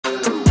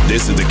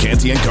This is the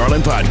Canty and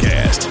Carlin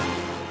Podcast.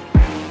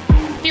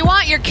 If you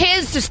want your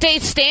kids to stay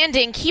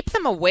standing, keep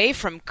them away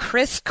from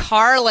Chris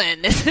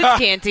Carlin. This is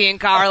Canty and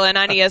Carlin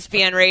on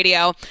ESPN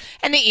Radio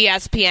and the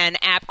ESPN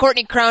app.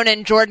 Courtney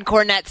Cronin, Jordan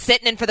Cornette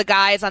sitting in for the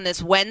guys on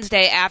this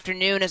Wednesday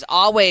afternoon, as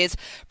always,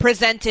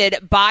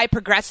 presented by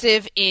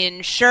Progressive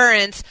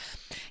Insurance.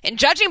 And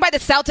judging by the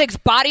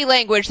Celtics' body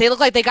language, they look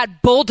like they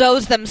got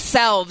bulldozed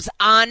themselves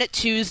on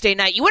Tuesday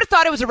night. You would have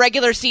thought it was a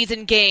regular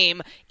season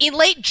game in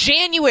late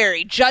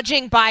January,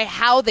 judging by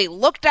how they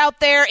looked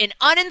out there. An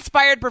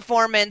uninspired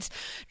performance,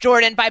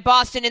 Jordan, by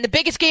Boston in the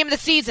biggest game of the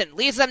season.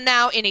 Leaves them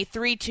now in a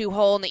 3-2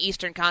 hole in the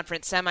Eastern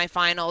Conference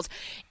semifinals.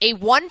 A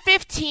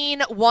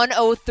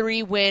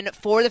 115-103 win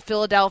for the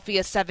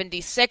Philadelphia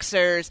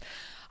 76ers.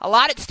 A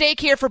lot at stake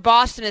here for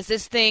Boston as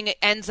this thing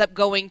ends up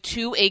going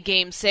to a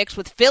Game 6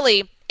 with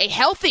Philly, a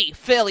healthy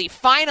Philly,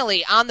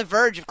 finally on the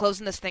verge of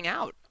closing this thing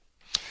out.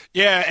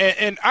 Yeah,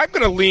 and I'm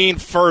going to lean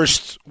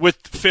first with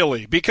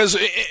Philly because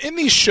in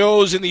these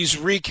shows, in these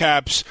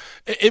recaps,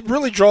 it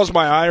really draws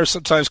my ire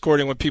sometimes,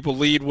 Courtney, when people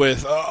lead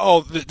with,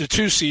 the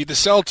 2 seed, the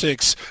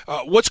Celtics,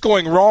 what's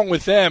going wrong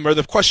with them? Or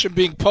the question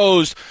being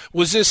posed,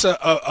 was this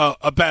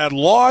a bad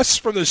loss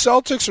from the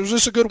Celtics or was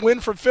this a good win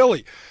from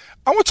Philly?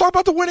 I want to talk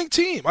about the winning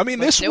team. I mean,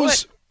 this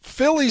was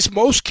Philly's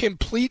most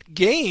complete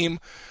game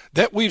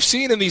that we've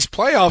seen in these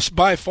playoffs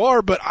by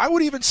far, but I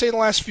would even say in the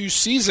last few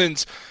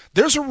seasons,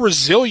 there's a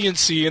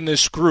resiliency in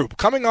this group.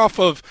 Coming off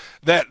of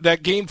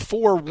that Game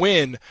 4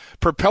 win,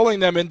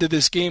 propelling them into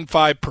this Game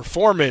 5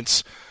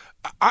 performance,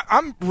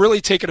 I'm really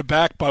taken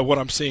aback by what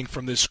I'm seeing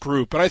from this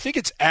group. And I think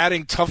it's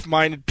adding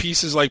tough-minded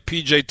pieces like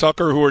P.J.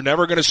 Tucker, who are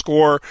never going to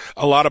score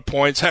a lot of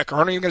points, heck,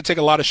 aren't even going to take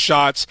a lot of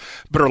shots,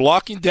 but are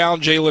locking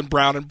down Jaylen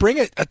Brown and bring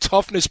a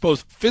toughness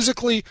both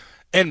physically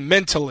and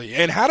mentally.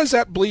 And how does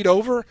that bleed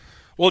over?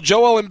 Well,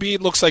 Joel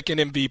Embiid looks like an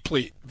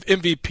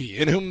MVP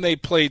in whom they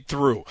played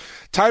through.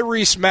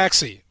 Tyrese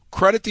Maxey,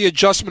 credit the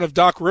adjustment of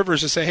Doc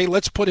Rivers to say, hey,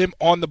 let's put him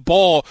on the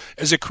ball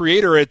as a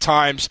creator at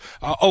times,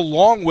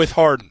 along with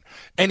Harden.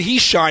 And he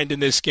shined in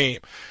this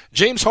game.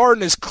 James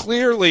Harden is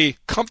clearly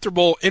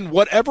comfortable in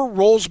whatever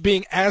role's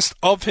being asked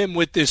of him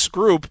with this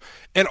group,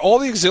 and all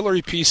the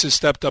auxiliary pieces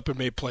stepped up and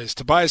made plays.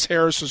 Tobias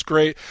Harris was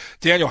great.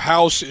 Daniel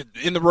House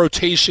in the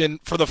rotation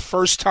for the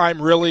first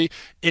time really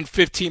in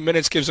 15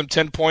 minutes gives him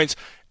 10 points.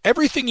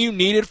 Everything you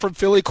needed from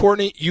Philly,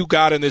 Courtney, you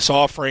got in this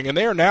offering, and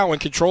they are now in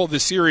control of the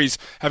series,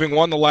 having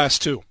won the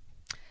last 2.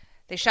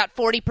 They shot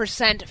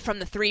 40% from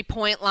the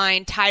three-point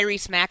line.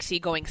 Tyrese Maxey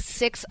going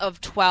 6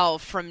 of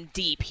 12 from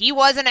deep. He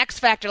was an X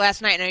factor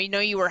last night, and I know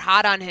you were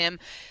hot on him.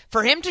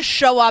 For him to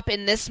show up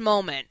in this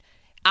moment,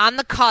 on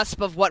the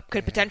cusp of what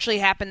could potentially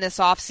happen this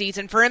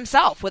offseason for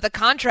himself with a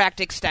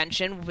contract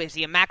extension. Is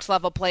he a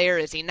max-level player?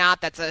 Is he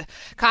not? That's a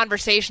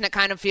conversation that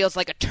kind of feels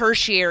like a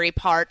tertiary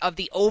part of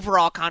the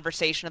overall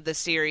conversation of this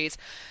series.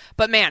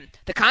 But, man,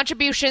 the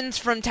contributions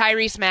from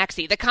Tyrese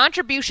Maxey, the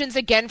contributions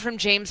again from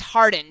James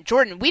Harden.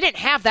 Jordan, we didn't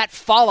have that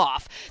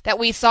fall-off that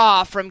we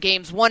saw from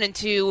games 1 and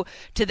 2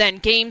 to then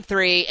game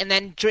 3, and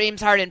then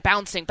James Harden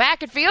bouncing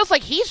back. It feels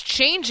like he's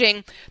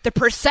changing the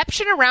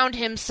perception around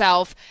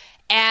himself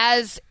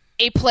as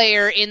a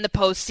player in the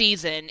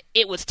postseason.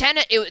 It was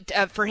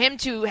for him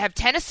to have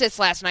 10 assists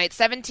last night,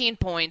 17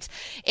 points,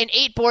 and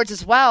 8 boards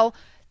as well.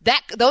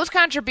 Those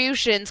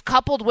contributions,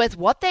 coupled with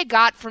what they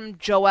got from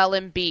Joel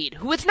Embiid,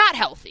 who is not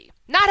healthy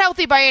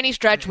by any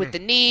stretch with the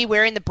knee,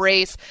 wearing the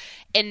brace,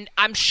 and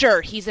I'm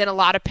sure he's in a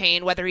lot of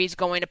pain, whether he's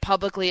going to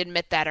publicly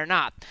admit that or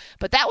not.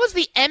 But that was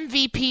the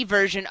MVP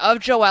version of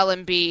Joel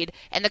Embiid,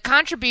 and the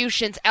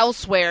contributions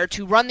elsewhere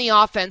to run the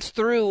offense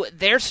through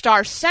their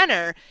star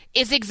center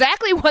is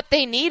exactly what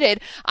they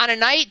needed on a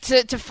night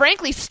to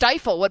frankly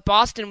stifle what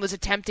Boston was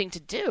attempting to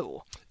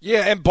do.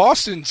 Yeah, and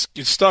Boston's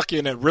stuck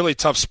in a really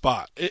tough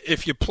spot.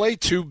 If you play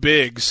 2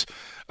 bigs,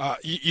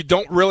 you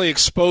don't really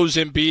expose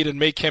Embiid and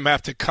make him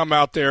have to come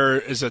out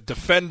there as a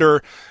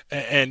defender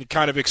and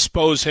kind of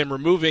expose him,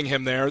 removing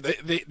him there.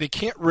 They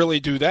can't really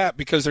do that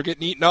because they're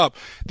getting eaten up.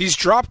 These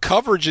drop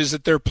coverages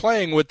that they're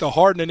playing with the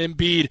Harden and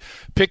Embiid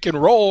pick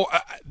and roll,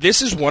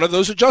 this is one of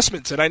those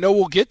adjustments. And I know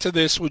we'll get to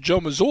this with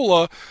Joe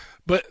Mazzulla,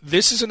 but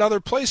this is another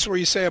place where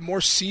you say a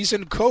more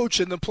seasoned coach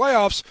in the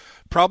playoffs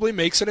probably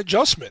makes an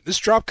adjustment. This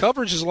drop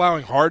coverage is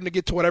allowing Harden to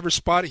get to whatever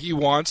spot he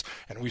wants,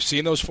 and we've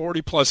seen those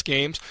 40-plus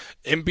games.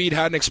 Embiid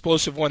had an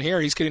explosive one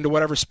here. He's getting to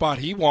whatever spot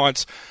he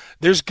wants.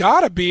 There's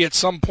got to be at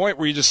some point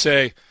where you just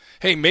say,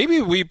 hey, maybe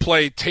we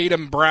play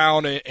Tatum,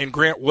 Brown, and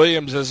Grant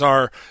Williams as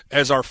our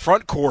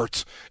front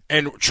court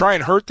and try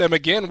and hurt them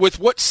again with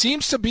what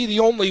seems to be the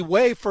only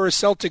way for a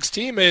Celtics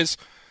team is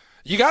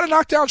you got to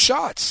knock down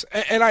shots.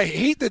 And I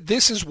hate that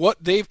this is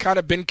what they've kind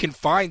of been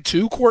confined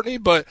to, Courtney,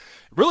 but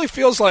it really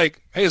feels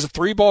like, hey, is a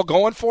 3-ball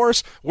going for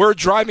us? We're a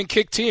drive and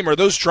kick team. Are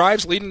those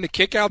drives leading to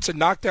kickouts and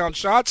knockdown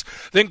shots?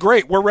 Then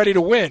great, we're ready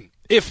to win.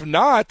 If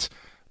not,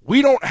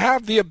 we don't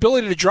have the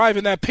ability to drive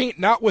in that paint,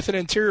 not with an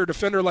interior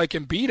defender like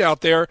Embiid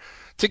out there,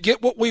 to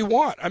get what we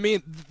want. I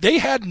mean, they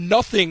had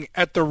nothing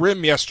at the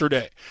rim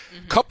yesterday,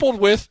 coupled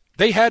with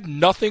they had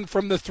nothing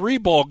from the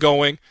 3-ball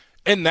going,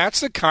 and that's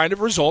the kind of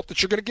result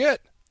that you're going to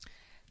get.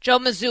 Joe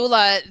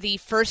Mazzulla, the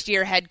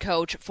first-year head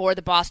coach for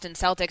the Boston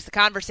Celtics, the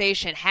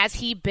conversation, has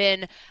he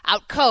been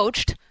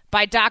outcoached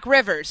by Doc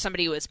Rivers,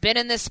 somebody who has been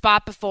in this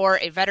spot before,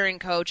 a veteran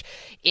coach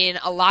in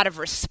a lot of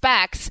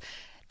respects?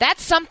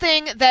 That's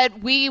something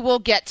that we will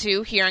get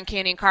to here on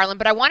Canty and Carlin,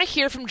 but I want to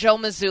hear from Joe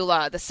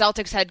Mazzulla, the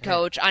Celtics head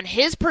coach, on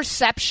his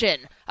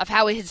perception of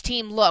how his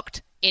team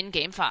looked in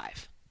Game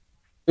 5.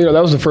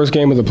 That was the first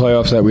game of the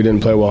playoffs that we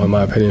didn't play well, in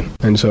my opinion.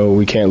 And so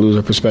we can't lose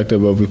our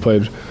perspective of we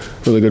played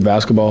really good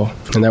basketball.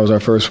 And that was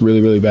our first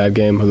really, really bad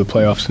game of the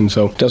playoffs. And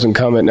so it doesn't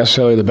come at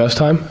necessarily the best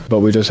time, but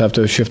we just have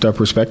to shift our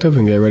perspective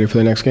and get ready for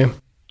the next game.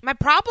 My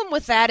problem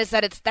with that is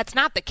that that's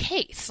not the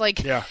case.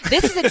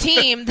 This is a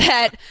team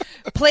that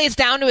plays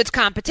down to its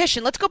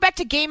competition. Let's go back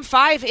to Game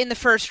 5 in the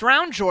first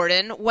round,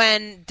 Jordan,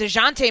 when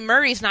DeJounte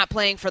Murray's not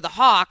playing for the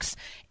Hawks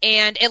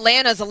and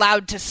Atlanta's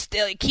allowed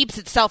to keeps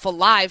itself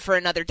alive for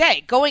another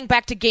day. Going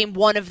back to Game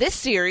 1 of this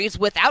series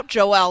without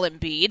Joel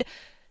Embiid,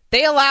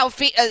 they allow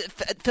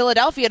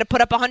Philadelphia to put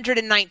up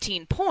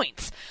 119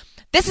 points.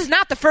 This is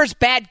not the first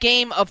bad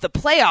game of the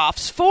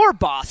playoffs for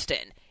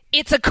Boston.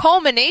 It's a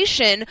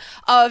culmination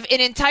of an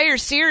entire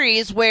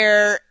series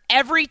where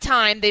every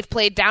time they've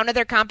played down to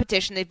their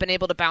competition, they've been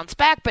able to bounce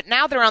back, but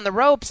now they're on the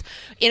ropes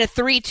in a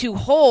 3-2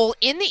 hole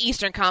in the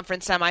Eastern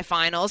Conference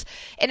semifinals,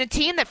 and a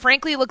team that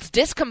frankly looks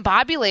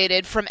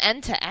discombobulated from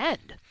end to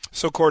end.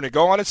 So, Courtney,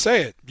 go on and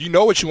say it. You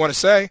know what you want to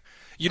say.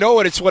 You know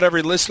what it's what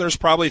every listener's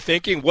probably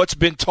thinking, what's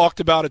been talked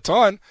about a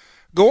ton.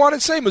 Go on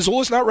and say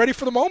Mazzulla's not ready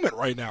for the moment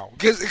right now,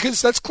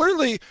 because that's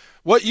clearly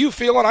what you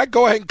feel, and I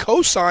go ahead and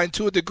co-sign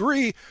to a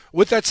degree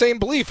with that same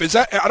belief. Is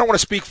that I don't want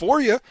to speak for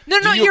you.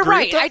 No, you're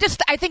right.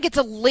 I think it's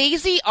a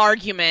lazy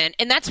argument,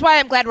 and that's why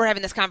I'm glad we're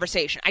having this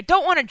conversation. I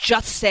don't want to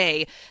just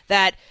say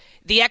that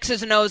the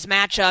X's and O's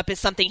matchup is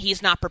something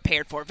he's not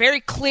prepared for. Very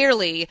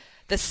clearly,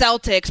 the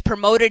Celtics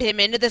promoted him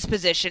into this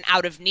position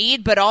out of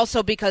need, but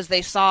also because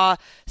they saw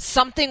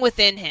something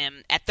within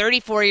him at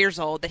 34 years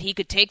old that he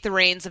could take the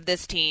reins of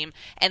this team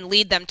and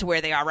lead them to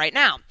where they are right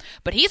now.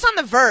 But he's on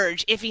the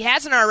verge, if he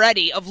hasn't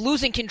already, of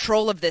losing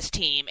control of this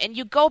team. And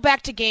you go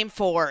back to Game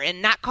 4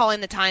 and not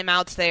calling the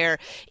timeouts there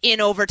in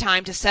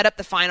overtime to set up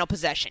the final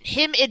possession.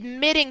 Him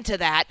admitting to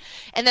that.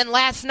 And then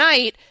last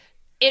night,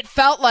 it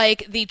felt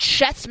like the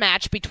chess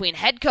match between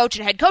head coach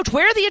and head coach.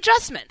 Where are the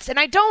adjustments? And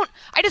I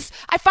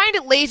find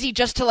it lazy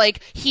just to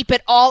heap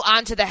it all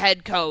onto the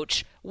head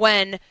coach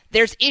when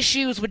there's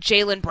issues with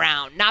Jaylen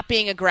Brown not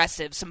being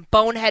aggressive, some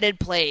boneheaded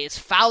plays,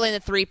 fouling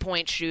the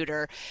three-point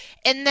shooter.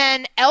 And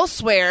then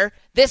elsewhere,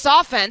 this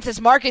offense,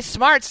 as Marcus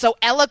Smart so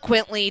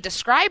eloquently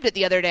described it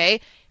the other day,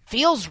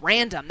 feels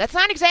random. That's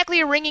not exactly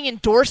a ringing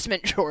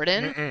endorsement,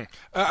 Jordan.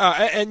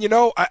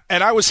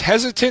 And I was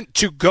hesitant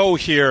to go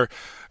here.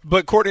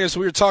 But, Courtney, as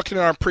we were talking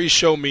in our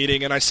pre-show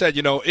meeting, and I said,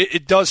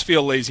 it does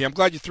feel lazy. I'm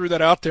glad you threw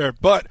that out there.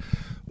 But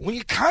when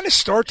you kind of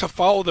start to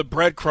follow the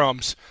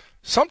breadcrumbs,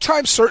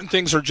 sometimes certain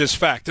things are just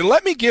fact. And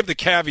let me give the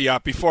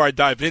caveat before I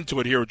dive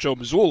into it here with Joe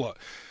Mazzulla.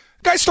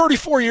 The guy's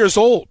 34 years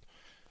old.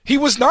 He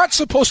was not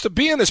supposed to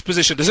be in this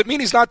position. Does it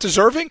mean he's not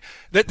deserving?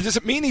 Does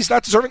it mean he's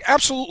not deserving?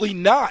 Absolutely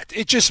not.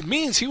 It just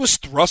means he was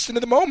thrust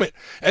into the moment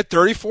at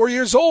 34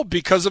 years old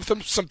because of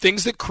some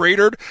things that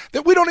cratered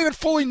that we don't even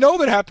fully know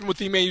that happened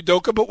with Ime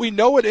Udoka, but we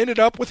know it ended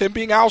up with him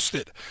being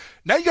ousted.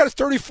 Now you got a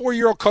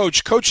 34-year-old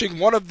coach coaching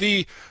one of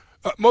the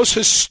most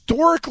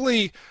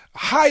historically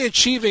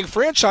high-achieving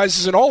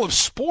franchises in all of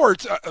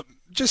sports,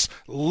 just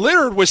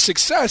littered with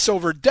success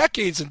over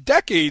decades and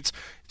decades.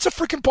 It's a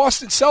freaking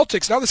Boston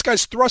Celtics. Now this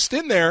guy's thrust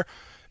in there,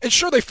 and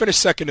sure, they finished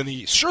second in the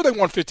East. Sure, they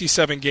won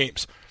 57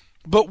 games.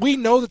 But we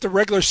know that the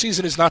regular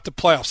season is not the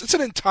playoffs. It's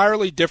an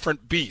entirely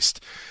different beast.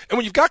 And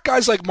when you've got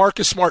guys like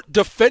Marcus Smart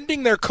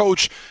defending their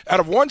coach out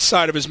of one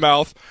side of his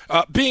mouth,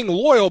 being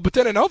loyal, but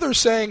then another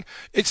saying,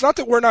 it's not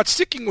that we're not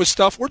sticking with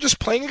stuff, we're just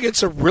playing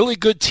against a really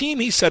good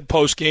team, he said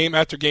post-game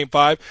after Game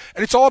 5,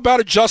 and it's all about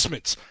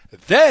adjustments.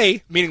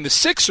 They, meaning the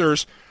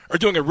Sixers, are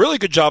doing a really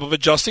good job of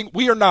adjusting.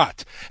 We are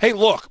not. Hey,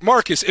 look,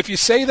 Marcus, if you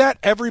say that,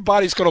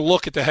 everybody's going to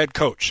look at the head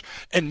coach.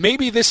 And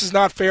maybe this is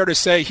not fair to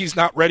say he's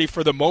not ready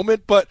for the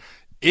moment, but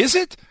is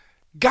it?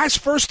 Guy's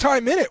first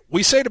time in it.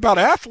 We say it about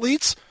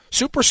athletes,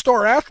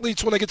 superstar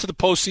athletes, when they get to the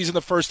postseason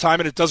the first time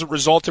and it doesn't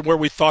result in where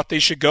we thought they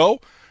should go.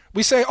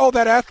 We say, oh,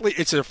 that athlete,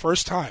 it's their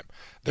first time.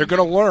 They're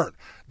going to learn.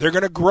 They're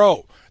going to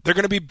grow. They're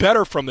going to be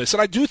better from this.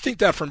 And I do think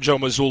that from Joe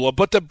Mazzulla,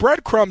 but the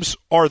breadcrumbs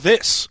are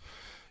this.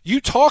 You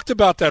talked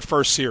about that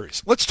first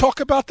series. Let's talk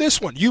about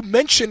this one. You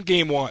mentioned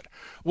Game 1.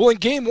 Well, in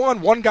Game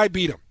 1, one guy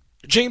beat him,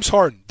 James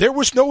Harden. There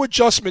was no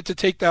adjustment to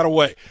take that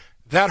away.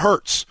 That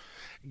hurts.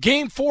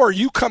 Game 4,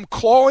 you come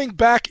clawing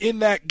back in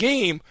that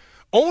game,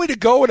 only to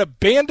go and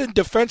abandon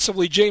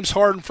defensively James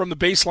Harden from the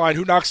baseline,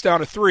 who knocks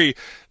down a three.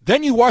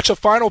 Then you watch a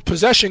final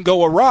possession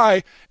go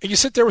awry, and you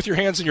sit there with your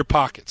hands in your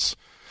pockets.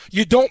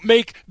 You don't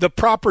make the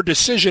proper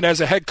decision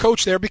as a head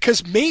coach there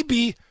because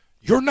maybe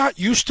you're not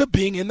used to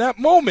being in that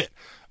moment.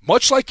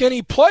 Much like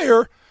any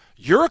player,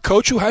 you're a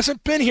coach who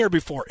hasn't been here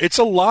before. It's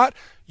a lot.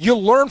 You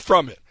learn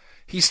from it.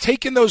 He's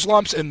taken those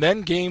lumps, and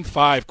then Game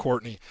 5,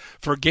 Courtney.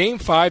 For Game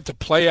 5 to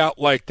play out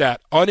like that,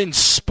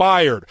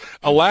 uninspired,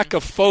 a lack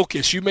of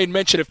focus. You made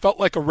mention it felt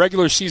like a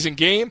regular season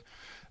game.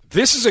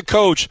 This is a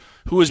coach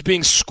who is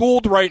being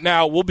schooled right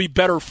now, will be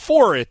better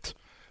for it,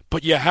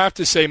 but you have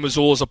to say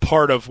Mazzulla is a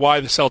part of why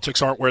the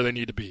Celtics aren't where they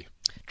need to be.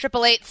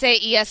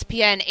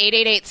 888-SAY-ESPN,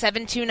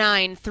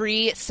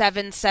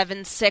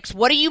 888-729-3776.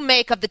 What do you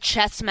make of the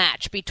chess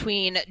match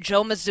between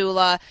Joe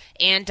Mazzulla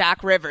and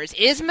Doc Rivers?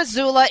 Is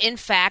Mazzulla, in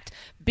fact,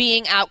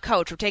 being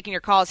outcoached? We're taking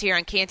your calls here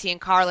on Canty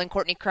and Carlin,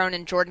 Courtney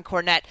Cronin, Jordan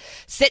Cornette,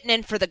 sitting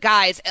in for the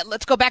guys.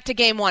 Let's go back to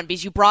Game 1,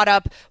 because you brought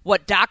up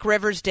what Doc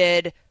Rivers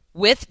did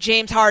with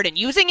James Harden,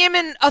 using him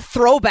in a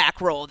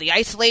throwback role. The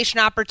isolation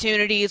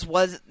opportunities,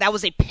 that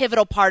was a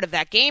pivotal part of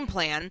that game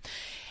plan.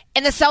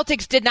 And the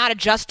Celtics did not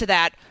adjust to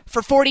that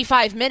for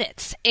 45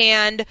 minutes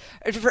and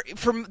for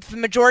the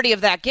majority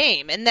of that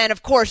game. And then,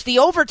 of course, the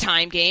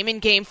overtime game in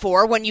Game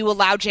 4 when you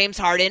allow James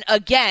Harden,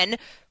 again,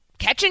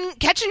 catch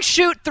and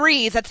shoot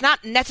threes. That's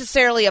not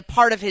necessarily a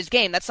part of his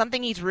game. That's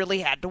something he's really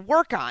had to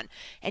work on.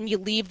 And you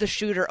leave the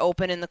shooter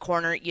open in the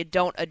corner. You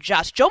don't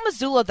adjust. Joe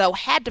Mazzulla, though,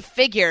 had to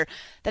figure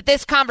that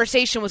this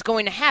conversation was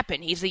going to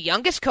happen. He's the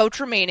youngest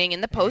coach remaining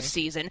in the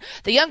postseason,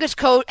 the youngest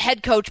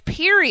head coach,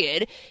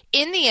 period,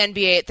 in the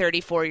NBA at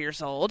 34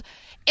 years old.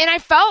 And I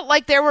felt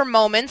like there were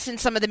moments in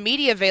some of the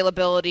media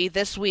availability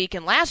this week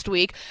and last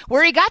week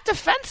where he got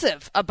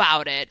defensive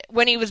about it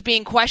when he was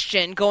being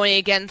questioned going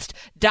against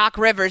Doc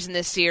Rivers in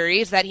this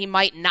series, that he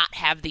might not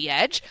have the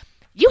edge.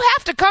 You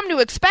have to come to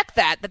expect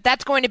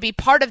that's going to be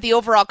part of the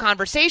overall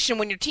conversation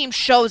when your team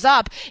shows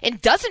up and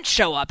doesn't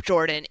show up,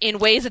 Jordan, in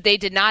ways that they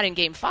did not in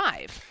Game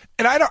 5.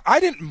 And I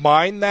didn't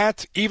mind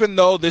that, even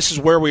though this is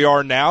where we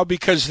are now,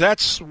 because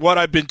that's what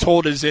I've been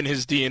told is in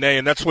his DNA,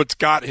 and that's what's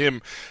got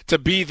him to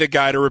be the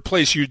guy to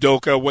replace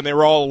Udoka when they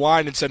were all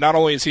aligned and said not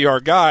only is he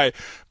our guy,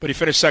 but he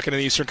finished second in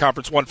the Eastern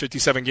Conference, won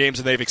 57 games,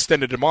 and they've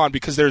extended him on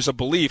because there's a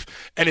belief,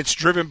 and it's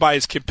driven by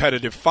his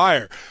competitive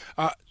fire.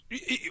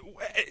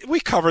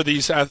 We cover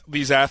these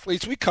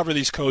athletes. We cover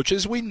these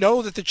coaches. We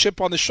know that the chip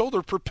on the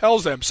shoulder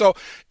propels them. So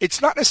it's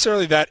not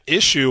necessarily that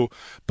issue.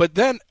 But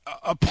then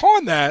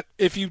upon that,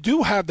 if you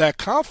do have that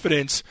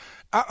confidence,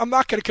 I'm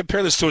not going to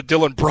compare this to a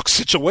Dylan Brooks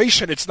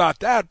situation. It's not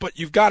that, but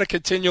you've got to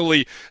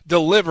continually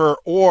deliver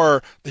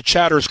or the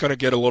chatter is going to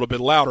get a little bit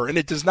louder. And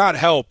it does not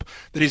help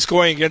that he's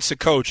going against a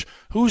coach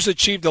who's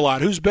achieved a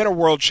lot, who's been a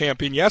world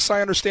champion. Yes,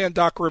 I understand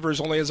Doc Rivers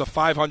only has a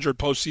 500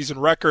 postseason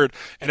record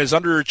and has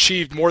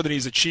underachieved more than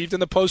he's achieved in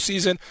the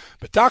postseason,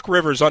 but Doc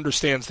Rivers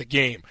understands the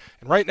game.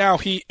 And right now,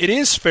 it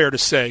is fair to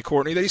say,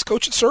 Courtney, that he's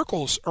coaching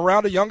circles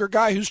around a younger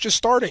guy who's just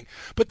starting.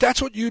 But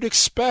that's what you'd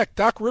expect.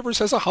 Doc Rivers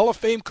has a Hall of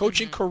Fame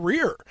coaching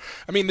career.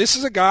 I mean, this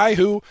is a guy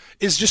who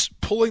is just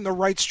pulling the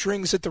right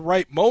strings at the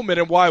right moment,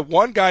 and why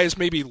one guy is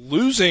maybe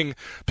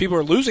people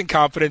are losing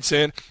confidence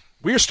in,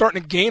 we are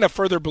starting to gain a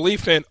further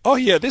belief in, oh,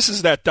 yeah, this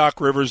is that Doc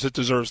Rivers that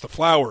deserves the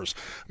flowers.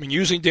 I mean,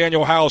 using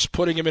Daniel House,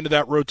 putting him into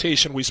that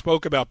rotation we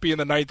spoke about, being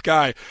the ninth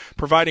guy,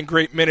 providing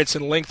great minutes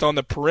and length on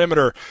the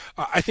perimeter.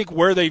 I think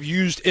where they've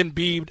used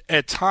Embiid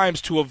at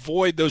times to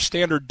avoid those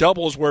standard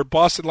doubles where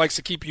Boston likes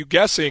to keep you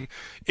guessing,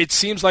 it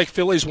seems like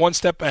Philly's one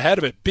step ahead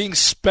of it, being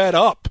sped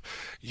up,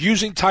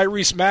 using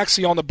Tyrese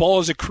Maxey on the ball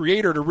as a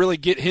creator to really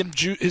get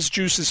his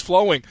juices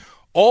flowing.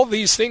 All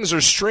these things are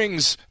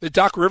strings that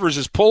Doc Rivers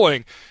is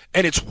pulling,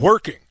 and it's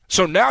working.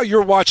 So now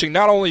you're watching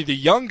not only the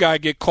young guy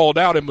get called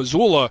out in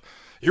Mazzulla,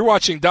 you're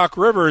watching Doc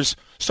Rivers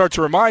start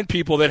to remind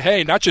people that,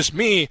 hey, not just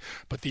me,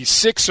 but these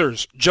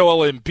Sixers,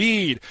 Joel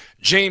Embiid,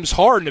 James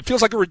Harden. It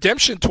feels like a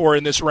redemption tour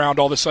in this round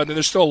all of a sudden. And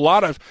there's still a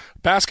lot of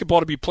basketball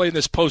to be played in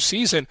this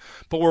postseason,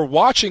 but we're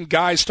watching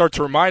guys start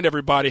to remind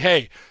everybody,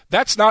 hey,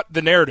 that's not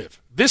the narrative.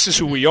 This is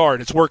who we are,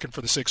 and it's working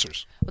for the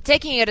Sixers. Well,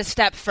 taking it a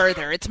step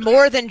further, it's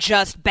more than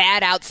just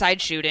bad outside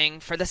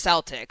shooting for the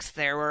Celtics.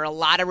 There were a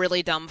lot of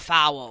really dumb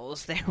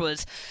fouls. There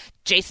was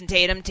Jason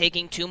Tatum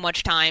taking too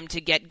much time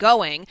to get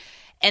going.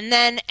 And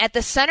then at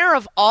the center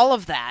of all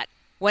of that,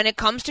 when it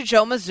comes to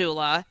Joe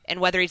Mazzulla and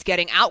whether he's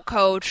getting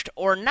outcoached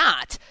or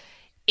not,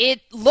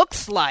 it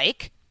looks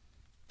like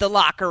the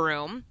locker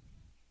room,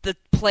 the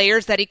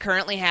players that he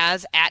currently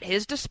has at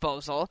his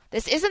disposal,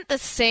 this isn't the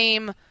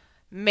same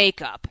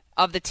makeup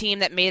of the team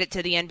that made it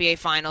to the NBA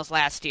Finals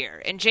last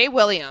year. And Jay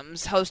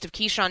Williams, host of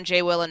Keyshawn,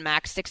 J. Will, and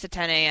Max, 6 to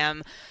 10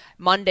 a.m.,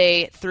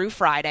 Monday through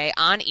Friday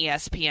on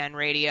ESPN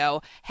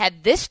Radio,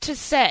 had this to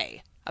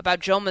say about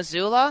Joe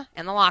Mazzulla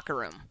and the locker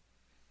room.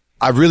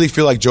 I really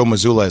feel like Joe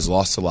Mazzulla has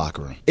lost the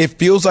locker room. It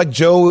feels like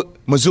Joe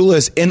Mazzulla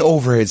is in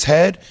over his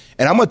head.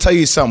 And I'm going to tell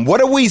you something. What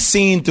have we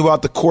seen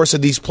throughout the course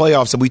of these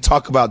playoffs that we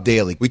talk about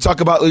daily? We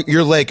talk about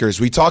your Lakers.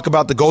 We talk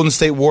about the Golden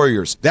State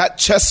Warriors. That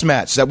chess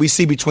match that we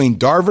see between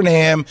Darvin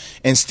Ham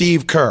and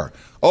Steve Kerr.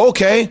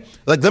 Okay,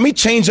 let me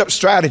change up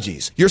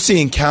strategies. You're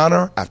seeing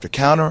counter after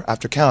counter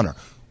after counter.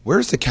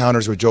 Where's the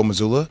counters with Joe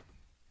Mazzulla?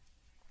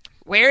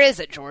 Where is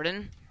it,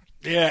 Jordan?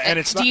 Yeah, and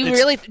it's do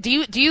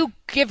you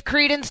give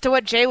credence to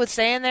what Jay was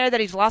saying there, that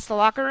he's lost the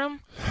locker room?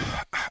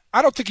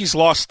 I don't think he's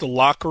lost the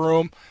locker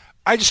room.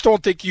 I just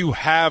don't think you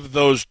have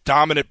those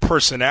dominant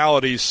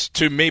personalities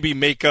to maybe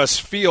make us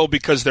feel,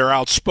 because they're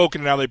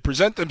outspoken and how they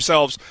present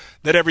themselves,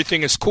 that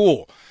everything is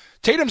cool.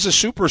 Tatum's a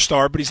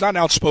superstar, but he's not an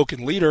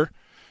outspoken leader.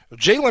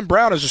 Jaylen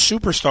Brown is a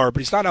superstar, but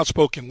he's not an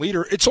outspoken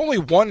leader. It's only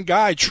one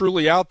guy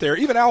truly out there,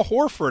 even Al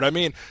Horford. I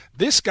mean,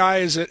 this guy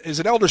is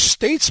an elder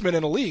statesman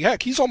in the league.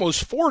 Heck, he's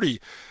almost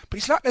 40, but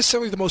he's not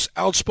necessarily the most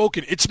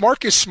outspoken. It's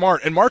Marcus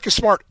Smart, and Marcus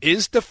Smart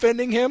is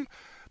defending him.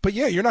 But,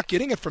 yeah, you're not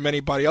getting it from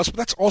anybody else, but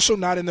that's also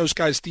not in those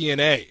guys'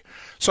 DNA.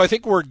 So I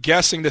think we're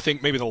guessing to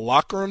think maybe the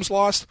locker room's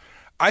lost.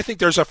 I think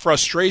there's a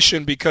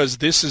frustration because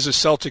this is a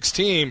Celtics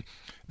team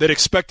that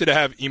expected to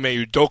have Ime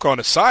Udoka on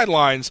the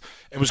sidelines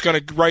and was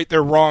going to right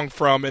their wrong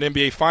from an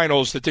NBA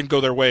Finals that didn't go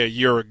their way a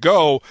year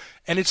ago.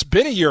 And it's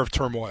been a year of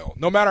turmoil.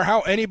 No matter how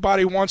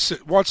anybody wants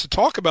to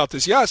talk about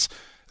this, yes,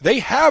 they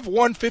have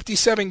won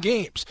 57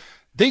 games.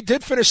 They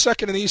did finish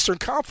second in the Eastern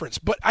Conference.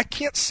 But I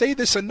can't say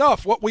this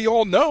enough, what we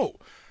all know.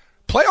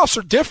 Playoffs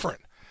are different,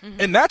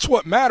 and that's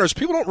what matters.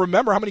 People don't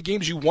remember how many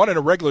games you won in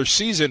a regular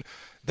season.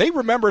 They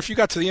remember if you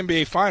got to the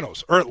NBA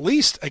Finals, or at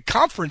least a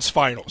conference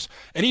finals.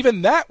 And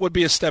even that would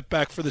be a step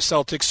back for the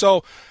Celtics.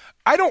 So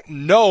I don't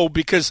know,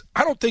 because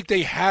I don't think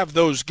they have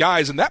those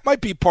guys, and that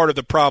might be part of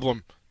the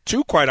problem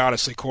too, quite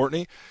honestly,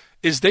 Courtney,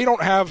 is they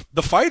don't have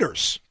the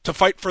fighters to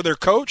fight for their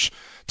coach,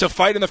 to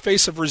fight in the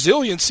face of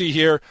resiliency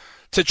here,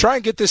 to try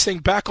and get this thing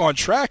back on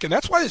track. And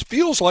that's why it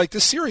feels like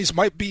this series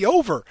might be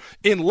over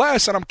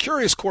unless, and I'm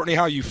curious, Courtney,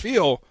 how you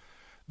feel,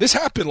 this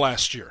happened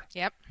last year.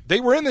 Yep. They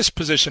were in this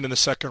position in the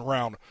second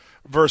round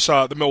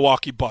versus the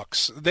Milwaukee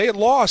Bucks. They had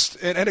lost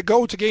and had to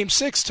go to Game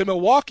 6 to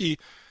Milwaukee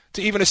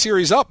to even a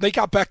series up. They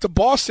got back to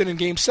Boston in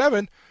Game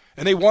 7,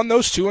 and they won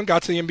those two and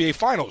got to the NBA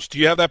Finals. Do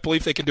you have that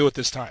belief they can do it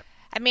this time?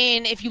 I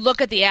mean, if you look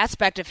at the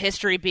aspect of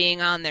history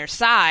being on their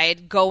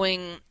side,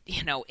 going,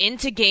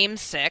 into Game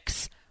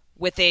 6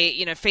 with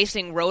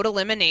facing road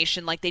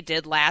elimination like they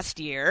did last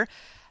year,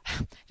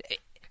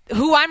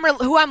 who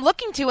I'm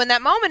looking to in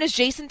that moment is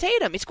Jason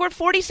Tatum. He scored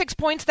 46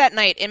 points that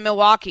night in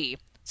Milwaukee.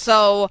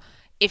 So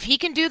if he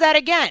can do that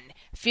again,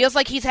 feels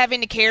like he's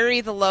having to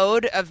carry the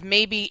load of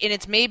maybe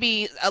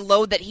a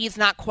load that he's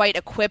not quite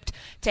equipped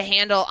to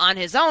handle on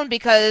his own,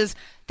 because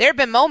there have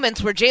been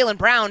moments where Jaylen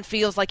Brown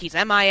feels like he's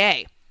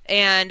MIA.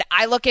 And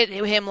I look at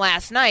him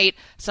last night,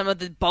 some of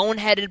the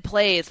boneheaded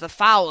plays, the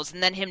fouls,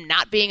 and then him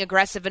not being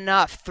aggressive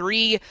enough,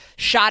 3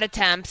 shot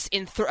attempts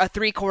in a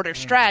three-quarter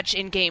stretch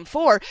in Game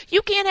 4.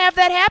 You can't have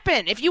that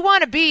happen. If you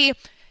want to be,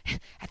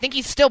 I think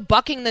he's still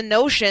bucking the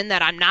notion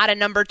that I'm not a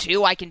number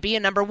 2, I can be a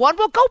number 1.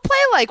 Well, go play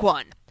like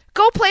one.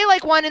 Go play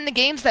like one in the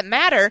games that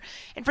matter.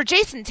 And for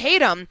Jason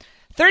Tatum,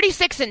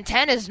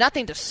 36-10 is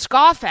nothing to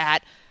scoff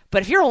at.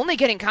 But if you're only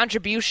getting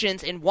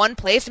contributions in one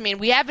place, I mean,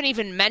 we haven't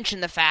even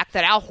mentioned the fact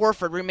that Al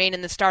Horford remained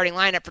in the starting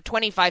lineup for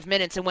 25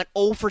 minutes and went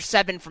 0 for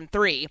 7 from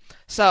 3.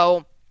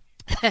 So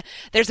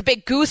there's a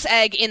big goose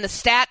egg in the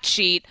stat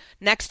sheet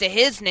next to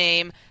his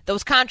name.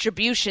 Those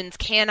contributions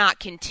cannot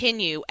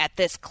continue at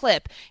this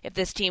clip if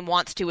this team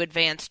wants to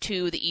advance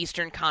to the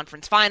Eastern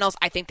Conference Finals.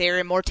 I think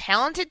they're a more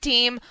talented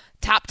team,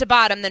 top to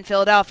bottom, than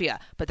Philadelphia,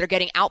 but they're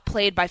getting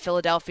outplayed by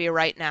Philadelphia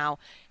right now.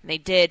 And they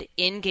did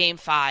in Game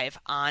 5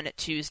 on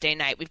Tuesday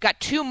night. We've got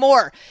 2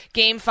 more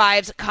Game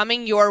 5s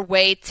coming your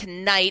way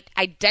tonight.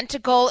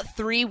 Identical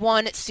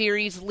 3-1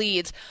 series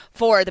leads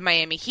for the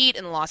Miami Heat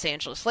and the Los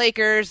Angeles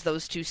Lakers.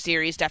 Those 2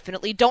 series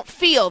definitely don't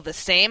feel the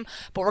same,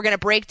 but we're going to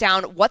break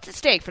down what's at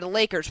stake for the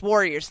Lakers,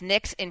 Warriors,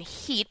 Knicks, and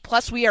Heat.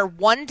 Plus, we are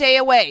 1 day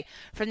away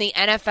from the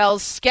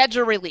NFL's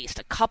schedule released.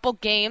 A couple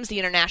games, the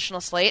international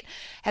slate,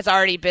 has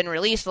already been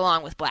released,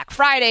 along with Black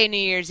Friday, New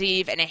Year's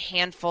Eve, and a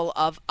handful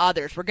of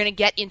others. We're going to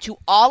get into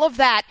all of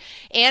that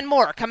and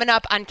more coming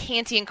up on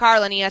Canty and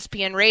Carlin,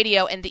 ESPN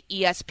Radio, and the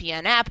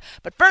ESPN app.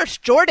 But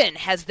first, Jordan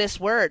has this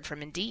word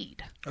from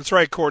Indeed. That's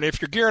right, Courtney.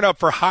 If you're gearing up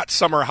for hot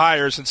summer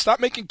hires, and stop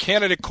making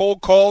candidate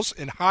cold calls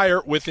and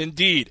hire with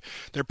Indeed.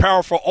 Their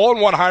powerful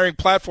all-in-one hiring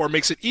platform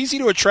makes it easy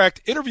to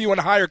attract, interview, and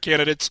hire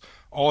candidates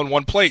all in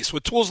one place.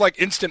 With tools like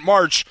Instant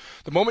March,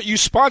 the moment you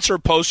sponsor a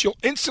post, you'll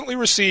instantly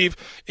receive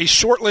a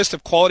short list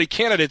of quality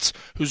candidates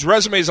whose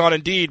resumes on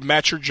Indeed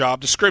match your job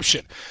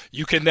description.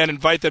 You can then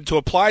invite them to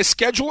apply,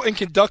 schedule, and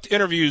conduct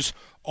interviews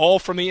all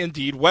from the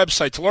Indeed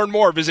website. To learn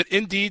more, visit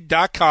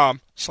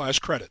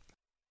Indeed.com/credit.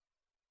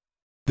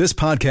 This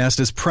podcast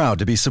is proud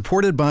to be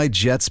supported by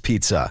Jets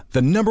Pizza,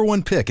 the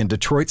 #1 pick in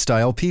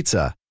Detroit-style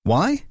pizza.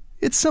 Why?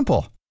 It's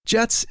simple.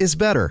 Jets is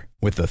better.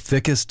 With the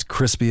thickest,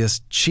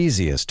 crispiest,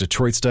 cheesiest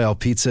Detroit-style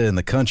pizza in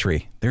the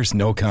country, there's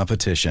no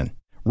competition.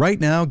 Right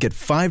now, get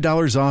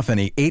 $5 off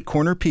any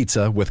 8-corner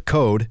pizza with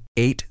code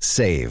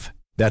 8SAVE.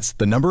 That's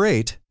the number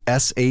 8,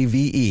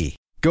 SAVE.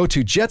 Go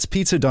to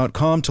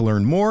jetspizza.com to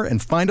learn more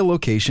and find a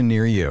location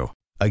near you.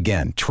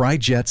 Again, try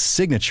Jet's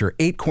signature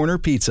 8-corner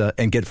pizza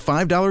and get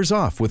 $5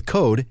 off with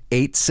code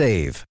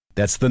 8SAVE.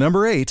 That's the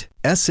number 8,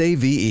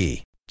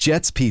 SAVE.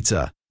 Jet's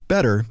Pizza.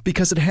 Better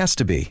because it has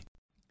to be.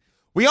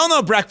 We all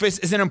know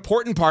breakfast is an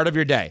important part of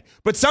your day,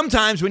 but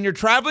sometimes when you're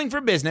traveling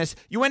for business,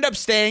 you end up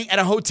staying at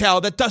a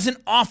hotel that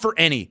doesn't offer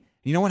any.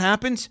 You know what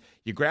happens?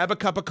 You grab a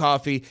cup of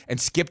coffee and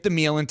skip the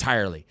meal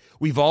entirely.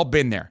 We've all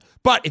been there.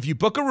 But if you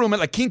book a room at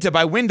La Quinta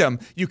by Wyndham,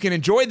 you can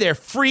enjoy their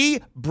free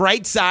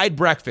Bright Side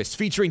breakfast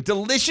featuring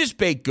delicious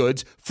baked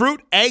goods,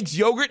 fruit, eggs,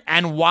 yogurt,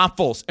 and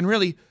waffles. And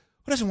really,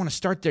 who doesn't want to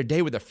start their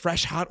day with a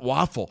fresh, hot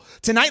waffle?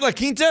 Tonight, La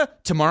Quinta,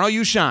 tomorrow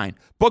you shine.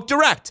 Book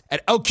direct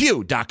at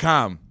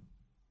lq.com.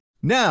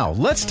 Now,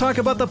 let's talk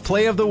about the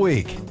play of the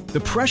week. The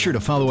pressure to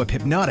follow up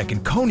Hypnotic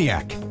and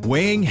Cognac,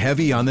 weighing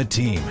heavy on the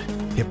team.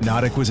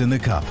 Hypnotic was in the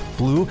cup,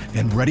 blue,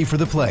 and ready for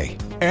the play.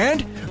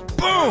 And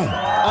boom!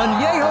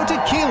 Añejo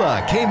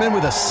Tequila came in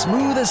with a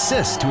smooth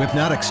assist to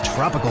Hypnotic's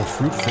tropical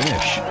fruit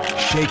finish.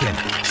 Shaken,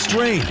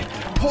 strained,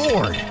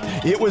 poured.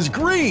 It was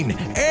green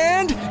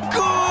and good!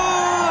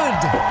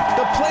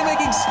 The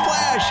playmaking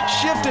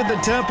splash shifted the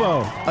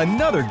tempo.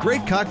 Another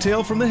great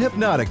cocktail from the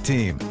Hypnotic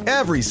team.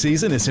 Every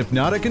season is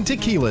Hypnotic and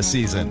Tequila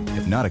season.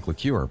 Hypnotic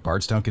Liqueur,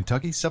 Bardstown,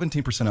 Kentucky,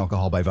 17%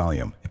 alcohol by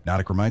volume.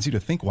 Hypnotic reminds you to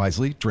think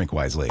wisely, drink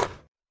wisely.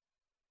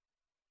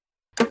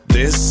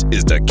 This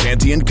is the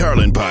Canty and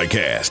Carlin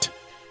podcast.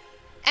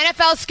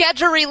 NFL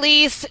schedule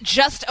release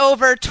just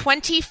over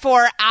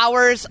 24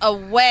 hours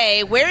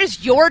away. Where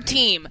is your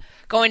team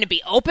going to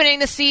be opening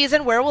the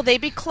season? Where will they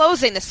be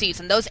closing the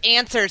season? Those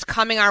answers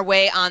coming our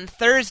way on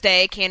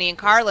Thursday. Canty and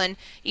Carlin,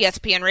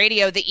 ESPN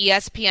Radio, the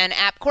ESPN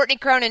app. Courtney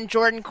Cronin,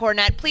 Jordan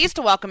Cornette. Pleased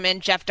to welcome in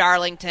Jeff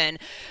Darlington,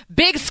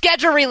 big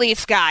schedule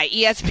release guy,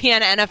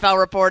 ESPN NFL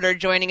reporter,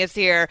 joining us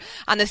here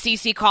on the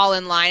CC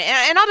call-in line.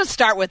 And I'll just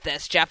start with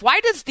this, Jeff. Why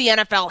does the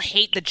NFL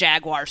hate the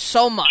Jaguars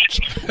so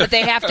much that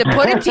they have to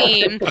put a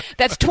team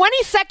that's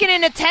 22nd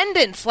in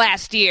attendance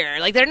last year?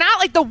 Like, they're not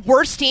like the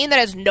worst team that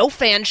has no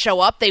fans show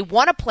up. They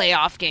won a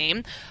playoff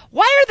game.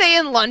 Why are they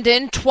in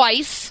London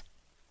twice?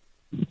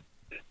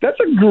 That's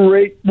a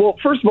great. Well,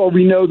 first of all,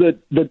 we know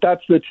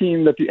that's the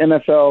team that the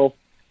NFL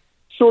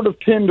sort of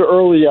pinned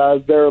early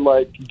as their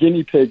like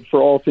guinea pig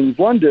for all things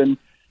London.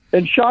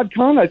 And Shad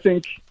Khan, I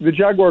think the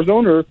Jaguars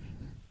owner,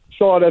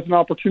 saw it as an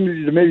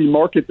opportunity to maybe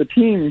market the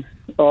team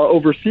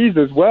overseas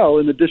as well,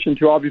 in addition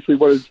to obviously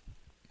what is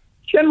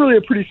generally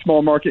a pretty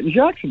small market in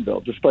Jacksonville,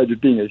 despite it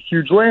being a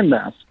huge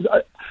landmass.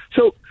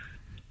 So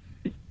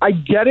I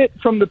get it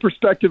from the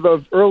perspective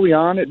of early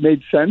on, it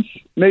made sense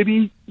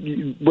maybe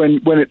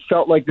when it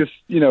felt like this,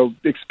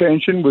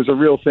 expansion was a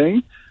real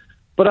thing.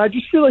 But I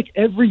just feel like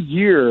every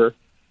year,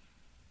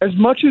 as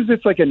much as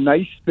it's like a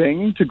nice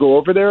thing to go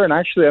over there, and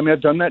actually,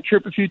 I've done that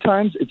trip a few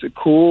times. It's a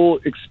cool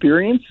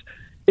experience.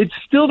 It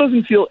still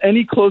doesn't feel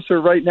any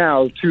closer right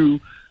now to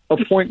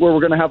a point where we're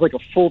going to have like a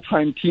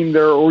full-time team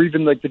there, or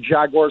even like the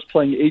Jaguars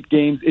playing 8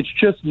 games. It's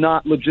just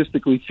not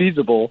logistically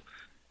feasible.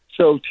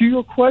 So to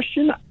your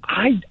question,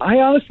 I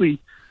honestly,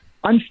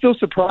 I'm still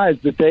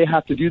surprised that they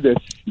have to do this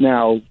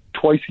now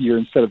twice a year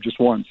instead of just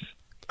once.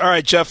 All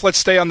right, Jeff, let's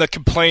stay on the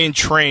complaint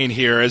train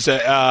here. As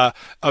a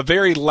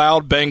very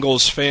loud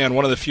Bengals fan,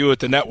 one of the few at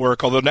the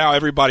network, although now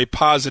everybody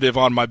positive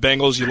on my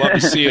Bengals. You love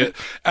to see it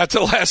at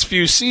the last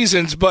few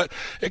seasons. But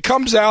it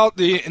comes out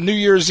the New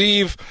Year's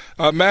Eve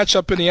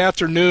matchup in the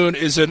afternoon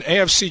is an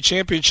AFC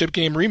Championship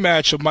game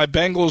rematch of my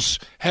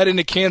Bengals heading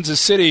to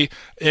Kansas City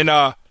in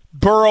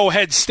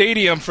Burrowhead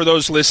Stadium, for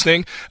those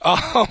listening.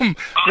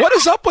 What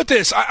is up with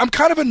this? I'm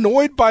kind of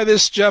annoyed by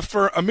this, Jeff,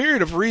 for a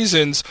myriad of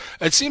reasons.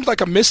 It seems like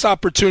a missed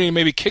opportunity to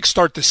maybe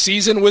kickstart the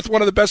season with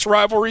one of the best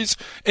rivalries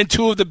and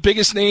two of the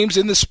biggest names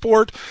in the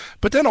sport.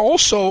 But then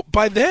also,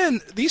 by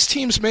then, these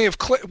teams may have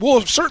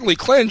certainly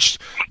clinched.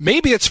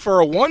 Maybe it's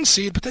for a 1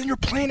 seed, but then you're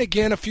playing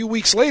again a few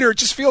weeks later. It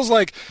just feels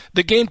like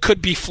the game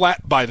could be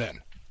flat by then.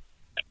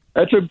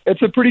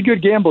 It's a pretty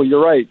good gamble,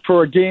 you're right,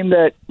 for a game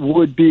that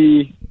would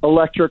be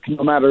electric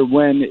no matter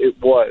when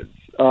it was.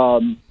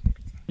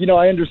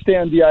 I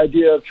understand the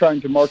idea of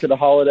trying to market a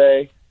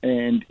holiday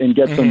and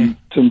get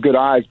some good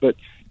eyes, but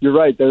you're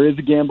right, there is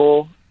a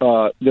gamble.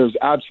 There's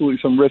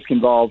absolutely some risk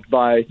involved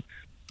by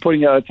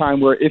putting out a time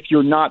where if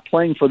you're not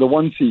playing for the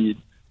 1 seed,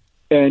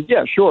 and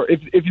yeah, sure,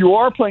 if you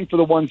are playing for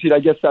the 1 seed, I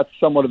guess that's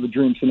somewhat of a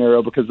dream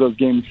scenario because those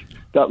games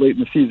that late in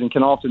the season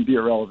can often be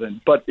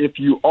irrelevant. But if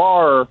you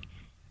are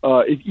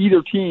if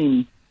either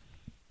team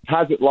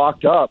has it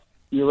locked up,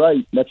 you're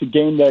right. That's a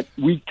game that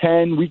week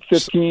 10, week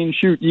 15,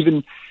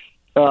 even.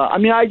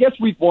 I guess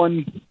week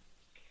 1,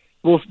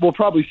 we'll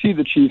probably see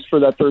the Chiefs for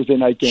that Thursday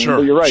night game. Sure,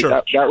 but you're right.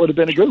 That would have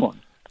been a good one.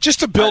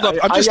 Just to build up,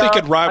 I'm just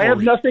thinking rivalry. I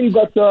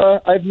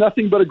have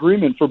nothing but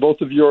agreement for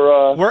both of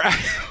your.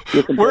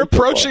 We're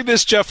approaching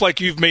this, Jeff,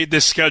 like you've made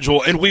this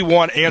schedule, and we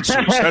want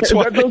answers. That's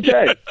why. That's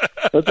okay.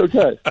 That's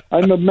okay.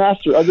 I'm a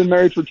master. I've been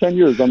married for 10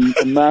 years. I'm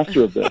a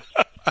master of this.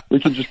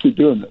 We can just keep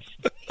doing this.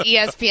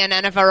 ESPN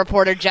NFL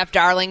reporter Jeff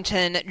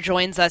Darlington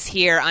joins us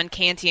here on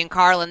Canty and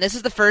Carlin. This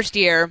is the first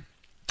year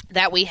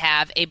that we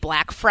have a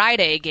Black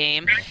Friday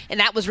game,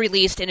 and that was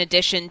released in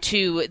addition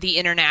to the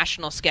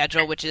international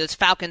schedule, which is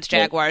Falcons,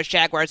 Jaguars,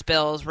 Jaguars,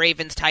 Bills,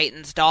 Ravens,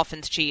 Titans,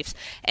 Dolphins, Chiefs,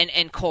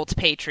 and Colts,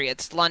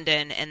 Patriots,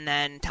 London, and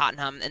then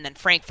Tottenham, and then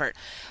Frankfurt.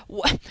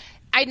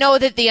 I know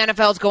that the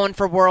NFL is going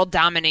for world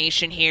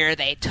domination here.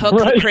 They took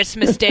the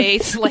Christmas Day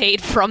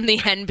slate from the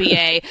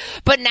NBA.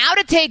 But now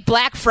to take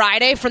Black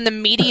Friday from the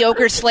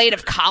mediocre slate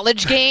of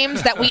college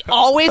games that we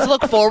always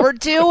look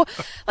forward to,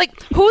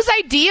 like, whose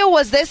idea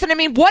was this? And, I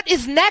mean, what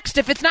is next?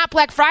 If it's not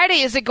Black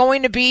Friday, is it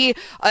going to be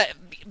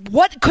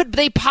what could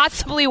they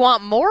possibly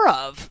want more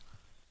of?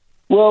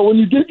 Well, when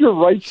you give your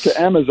rights to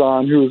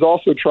Amazon, who is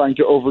also trying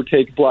to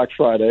overtake Black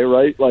Friday,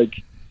 right,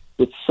 like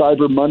with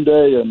Cyber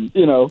Monday and,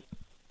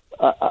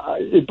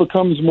 it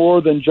becomes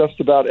more than just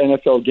about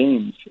NFL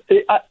games.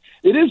 It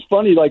is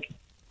funny, like,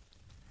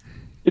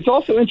 it's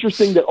also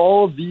interesting that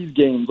all of these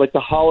games, like the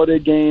holiday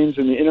games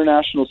and the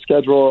international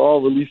schedule, are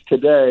all released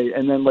today,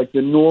 and then, like,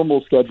 the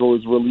normal schedule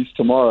is released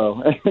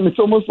tomorrow. And it's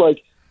almost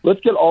like, let's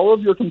get all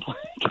of your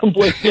complaints out of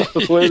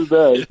the way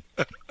today.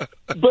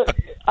 But,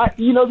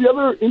 the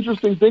other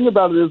interesting thing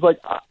about it is, like,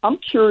 I'm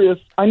curious.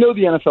 I know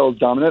the NFL is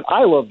dominant.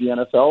 I love the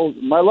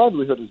NFL. My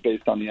livelihood is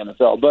based on the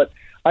NFL. But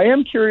I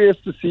am curious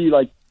to see,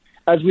 like,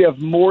 as we have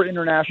more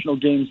international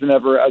games than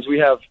ever, as we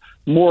have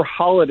more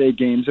holiday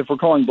games, if we're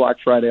calling Black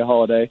Friday a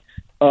holiday,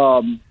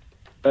 and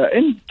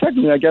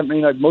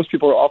technically, most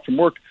people are off from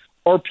work,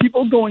 are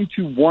people going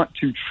to want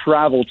to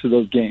travel to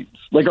those games?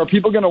 Like, are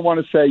people going to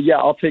want to say, yeah,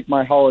 I'll take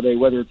my holiday,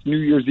 whether it's New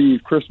Year's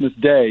Eve, Christmas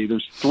Day,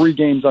 there's 3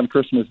 games on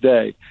Christmas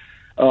Day,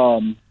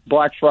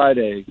 Black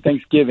Friday,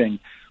 Thanksgiving.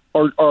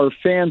 Are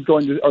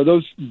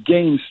those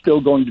games still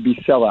going to be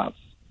sellouts?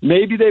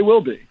 Maybe they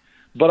will be.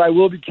 But I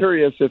will be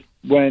curious if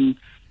when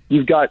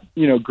you've got,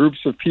 groups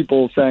of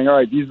people saying, all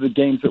right, these are the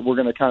games that we're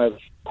going to kind of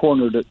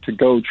corner to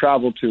go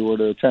travel to or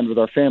to attend with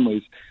our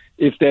families,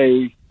 if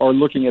they are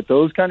looking at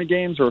those kind of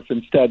games, or if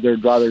instead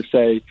they'd rather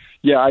say,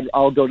 yeah,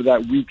 I'll go to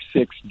that Week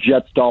 6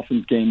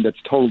 Jets-Dolphins game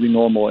that's totally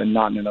normal and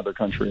not in another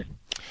country.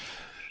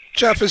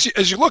 Jeff, as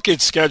you look at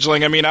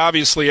scheduling, I mean,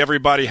 obviously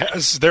everybody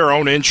has their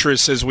own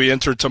interests as we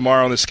enter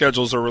tomorrow and the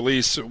schedules are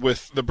released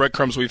with the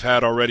breadcrumbs we've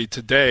had already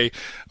today.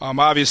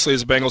 Obviously,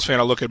 as a Bengals fan,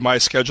 I look at my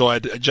schedule, I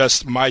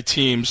adjust my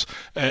teams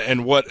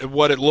and what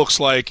it looks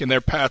like in their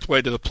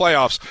pathway to the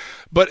playoffs.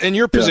 But in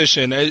your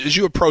position, as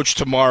you approach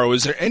tomorrow,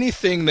 is there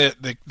anything that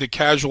the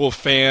casual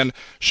fan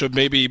should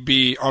maybe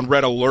be on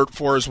red alert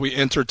for as we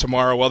enter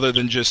tomorrow, other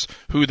than just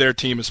who their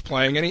team is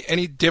playing?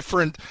 Any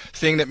different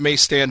thing that may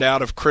stand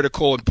out of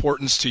critical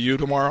importance to you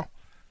tomorrow?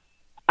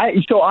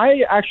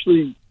 I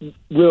actually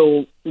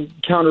will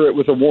counter it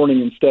with a warning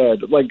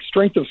instead. Like,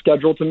 strength of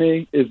schedule to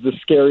me is the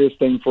scariest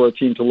thing for a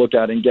team to look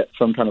at and get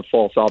some kind of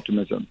false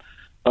optimism.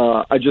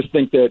 I just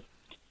think that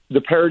the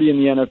parity in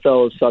the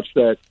NFL is such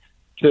that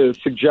to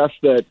suggest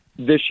that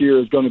this year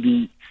is going to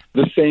be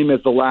the same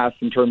as the last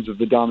in terms of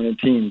the dominant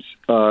teams.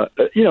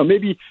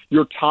 Maybe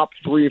your top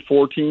 3 or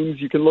 4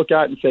 teams you can look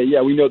at and say, yeah,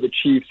 we know the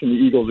Chiefs and the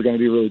Eagles are going to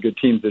be really good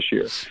teams this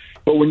year.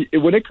 But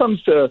when it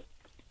comes to,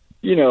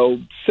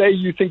 say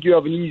you think you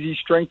have an easy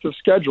strength of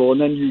schedule and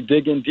then you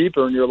dig in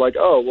deeper and you're like,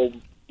 oh, well,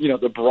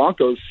 the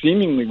Broncos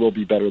seemingly will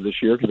be better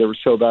this year because they were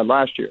so bad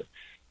last year.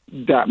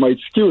 That might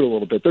skew it a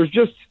little bit. There's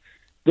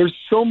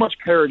so much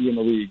parity in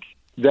the league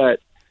that,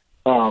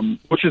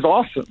 which is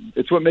awesome.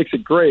 It's what makes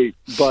it great.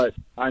 But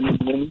when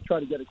we try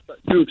to get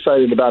too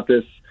excited about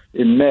this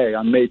in May,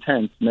 on May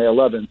 10th, May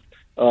 11th,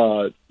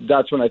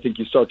 that's when I think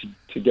you start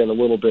to get a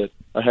little bit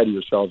ahead of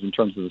yourselves in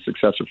terms of the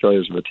success or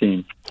failures of a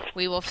team.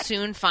 We will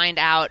soon find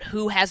out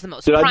who has the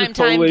most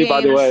primetime games.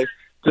 By the way,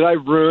 did I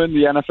ruin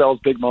the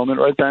NFL's big moment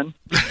right then?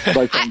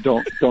 By saying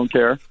don't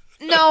care?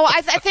 No,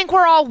 I think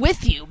we're all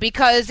with you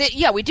because,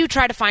 we do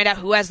try to find out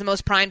who has the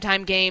most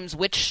primetime games,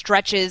 which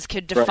stretches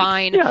could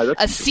define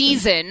a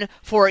season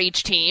for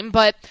each team.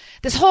 But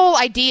this whole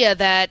idea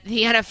that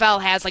the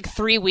NFL has like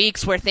 3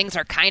 weeks where things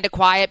are kind of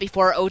quiet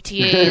before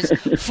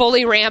OTAs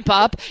fully ramp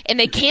up, and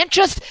they can't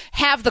just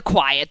have the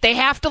quiet. They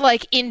have to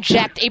like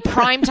inject a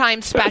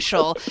primetime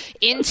special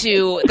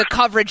into the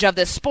coverage of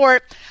this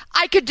sport.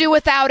 I could do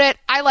without it.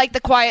 I like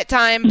the quiet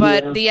time,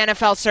 but the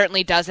NFL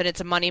certainly doesn't.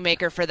 It's a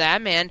moneymaker for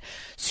them, and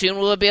soon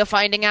we'll be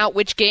finding out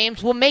which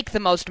games will make the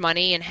most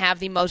money and have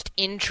the most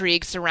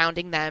intrigue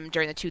surrounding them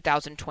during the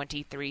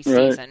 2023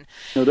 season.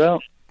 No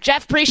doubt.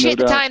 Jeff, appreciate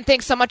the time.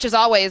 Thanks so much as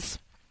always.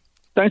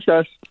 Thanks,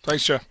 guys.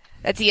 Thanks, Jeff.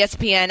 That's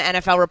ESPN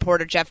NFL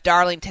reporter Jeff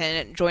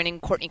Darlington joining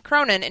Courtney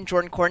Cronin and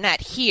Jordan Cornette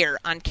here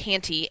on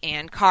Canty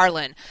and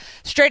Carlin.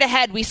 Straight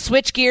ahead, we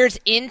switch gears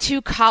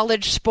into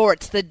college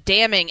sports, the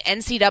damning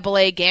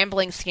NCAA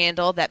gambling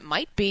scandal that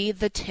might be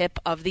the tip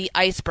of the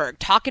iceberg.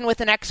 Talking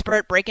with an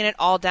expert, breaking it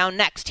all down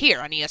next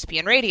here on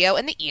ESPN Radio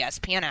and the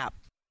ESPN app.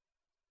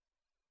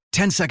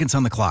 10 seconds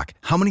on the clock.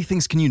 How many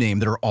things can you name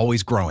that are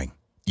always growing?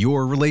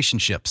 Your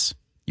relationships,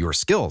 your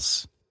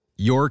skills,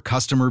 your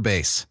customer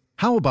base.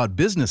 How about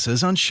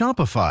businesses on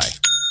Shopify?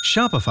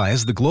 Shopify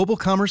is the global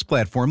commerce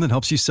platform that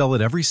helps you sell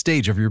at every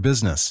stage of your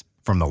business.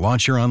 From the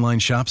launch your online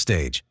shop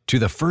stage, to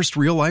the first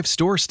real-life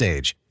store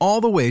stage, all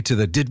the way to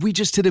the did we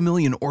just hit 1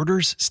 million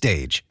orders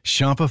stage.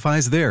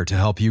 Shopify's there to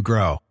help you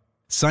grow.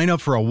 Sign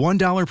up for a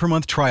 $1 per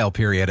month trial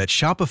period at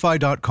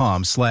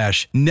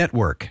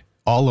shopify.com/network,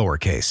 all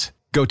lowercase.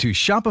 Go to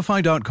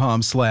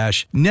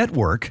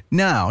shopify.com/network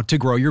now to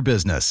grow your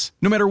business,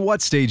 no matter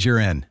what stage you're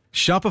in.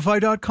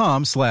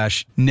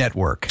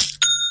 Shopify.com/network.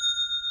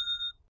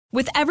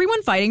 With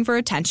everyone fighting for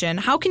attention,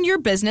 how can your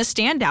business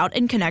stand out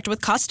and connect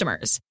with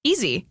customers?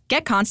 Easy.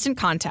 Get Constant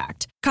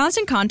Contact.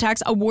 Constant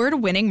Contact's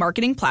award-winning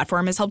marketing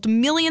platform has helped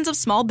millions of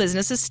small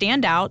businesses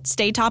stand out,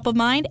 stay top of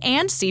mind,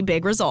 and see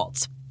big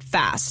results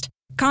fast.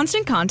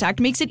 Constant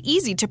Contact makes it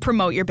easy to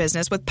promote your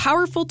business with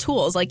powerful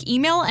tools like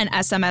email and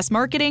SMS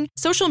marketing,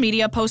 social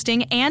media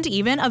posting, and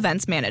even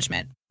events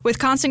management. With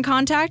Constant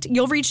Contact,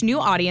 you'll reach new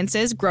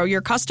audiences, grow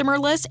your customer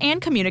list,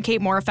 and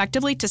communicate more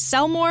effectively to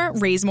sell more,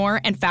 raise more,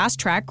 and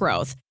fast-track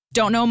growth.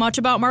 Don't know much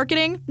about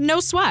marketing? No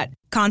sweat.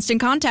 Constant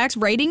Contact's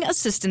writing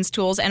assistance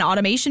tools and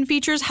automation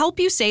features help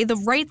you say the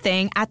right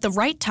thing at the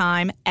right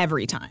time,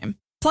 every time.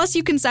 Plus,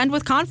 you can send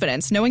with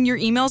confidence, knowing your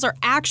emails are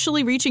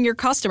actually reaching your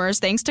customers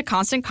thanks to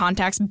Constant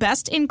Contact's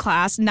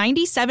best-in-class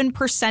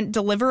 97%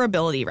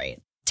 deliverability rate.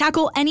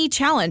 Tackle any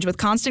challenge with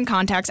Constant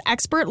Contact's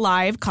expert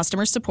live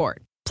customer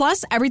support.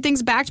 Plus,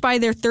 everything's backed by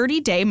their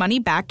 30-day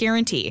money-back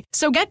guarantee.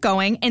 So get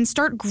going and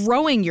start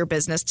growing your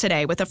business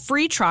today with a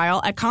free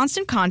trial at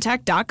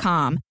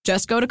ConstantContact.com.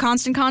 Just go to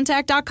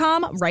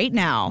ConstantContact.com right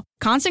now.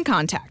 Constant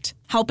Contact,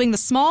 helping the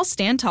small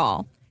stand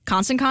tall.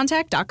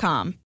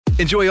 ConstantContact.com.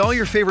 Enjoy all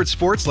your favorite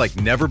sports like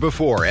never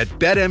before at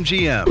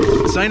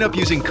BetMGM. Sign up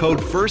using code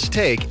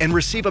FIRSTTAKE and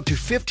receive up to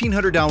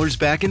 $1,500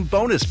 back in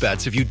bonus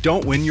bets if you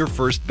don't win your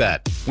first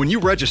bet. When you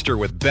register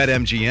with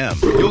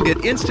BetMGM, you'll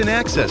get instant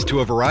access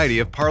to a variety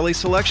of parlay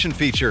selection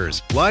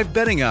features, live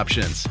betting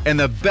options, and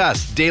the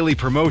best daily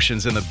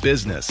promotions in the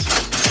business.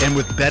 And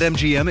with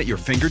BetMGM at your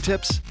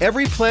fingertips,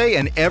 every play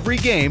and every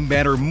game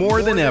matter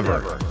more than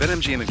ever.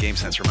 BetMGM and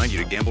GameSense remind you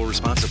to gamble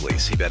responsibly.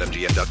 See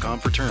BetMGM.com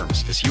for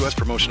terms. This U.S.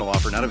 promotional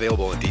offer not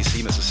available in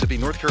D.C., Mississippi,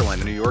 North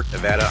Carolina, New York,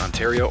 Nevada,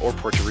 Ontario, or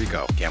Puerto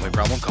Rico. Gambling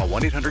problem? Call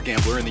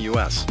 1-800-GAMBLER in the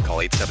U.S. Call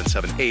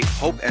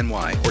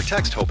 877-8-HOPE-NY or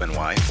text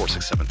HOPE-NY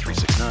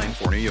 467-369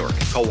 for New York.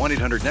 Call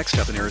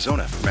 1-800-NEXT-STEP in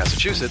Arizona. For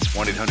Massachusetts,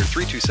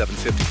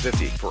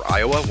 1-800-327-5050. For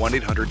Iowa,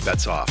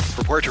 1-800-BETS-OFF.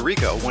 For Puerto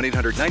Rico,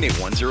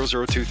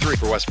 1-800-981-0023.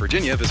 For West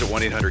Virginia, visit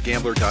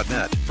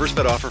 1-800-GAMBLER.net. First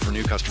bet offer for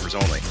new customers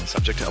only.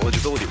 Subject to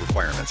eligibility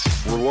requirements.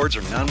 Rewards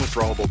are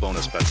non-withdrawable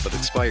bonus bets that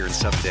expire in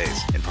 7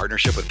 days. In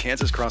partnership with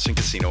Kansas Crossing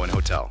Casino and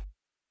Hotel.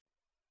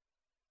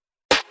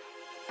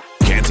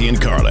 Canty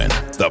and Carlin,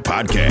 the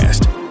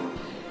podcast.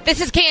 This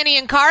is Canty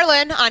and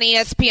Carlin on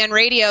ESPN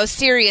Radio,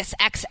 Sirius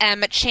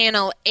XM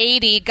Channel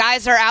 80.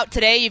 Guys are out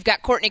today. You've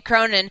got Courtney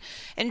Cronin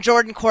and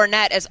Jordan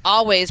Cornette, as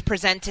always,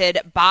 presented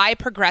by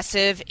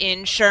Progressive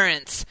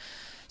Insurance.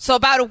 So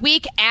about a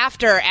week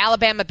after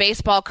Alabama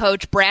baseball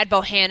coach Brad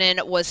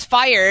Bohannon was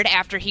fired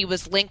after he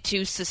was linked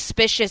to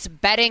suspicious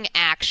betting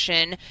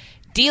action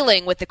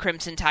dealing with the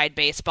Crimson Tide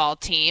baseball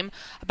team,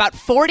 about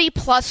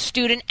 40-plus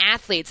student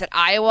athletes at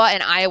Iowa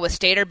and Iowa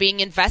State are being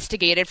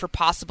investigated for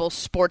possible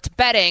sports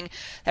betting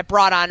that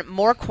brought on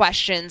more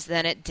questions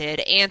than it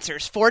did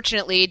answers.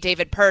 Fortunately,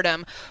 David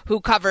Purdom,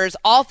 who covers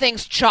all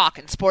things chalk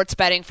and sports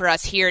betting for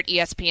us here at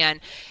ESPN,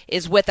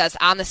 is with us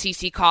on the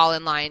CC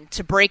call-in line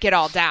to break it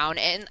all down.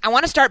 And I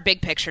want to start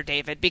big picture,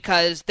 David,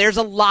 because there's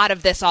a lot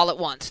of this all at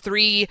once.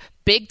 3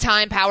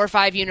 big-time Power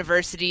 5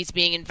 universities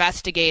being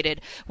investigated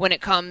when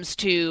it comes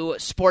to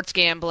sports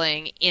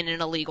gambling in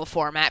an illegal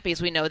format,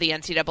 because we know the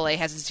NCAA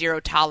has a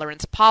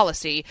zero-tolerance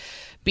policy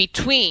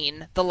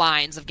between the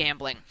lines of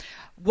gambling.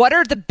 What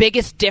are the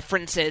biggest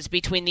differences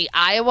between the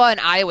Iowa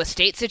and Iowa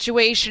State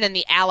situation and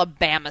the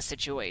Alabama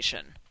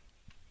situation?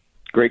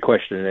 Great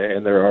question,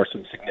 and there are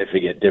some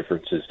significant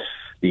differences.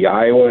 The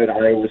Iowa and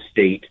Iowa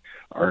State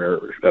are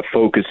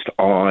focused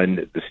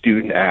on the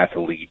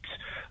student-athletes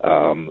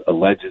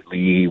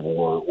allegedly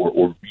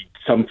or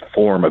some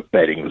form of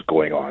betting was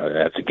going on, and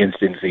that's against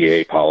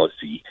NCAA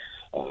policy.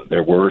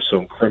 There were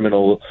some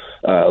criminal,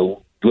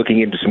 looking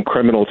into some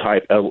criminal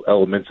type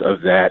elements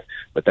of that,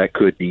 but that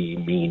could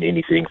mean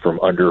anything from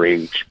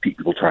underage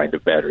people trying to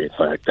bet or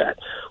anything like that.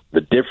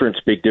 The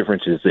big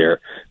difference is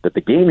there that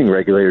the gaming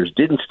regulators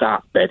didn't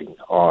stop betting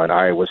on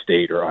Iowa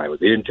State or Iowa.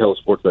 They didn't tell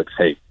sportsbooks,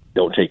 hey,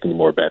 don't take any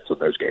more bets on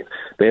those games.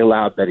 They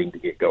allowed betting to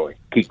keep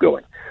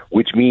going,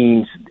 which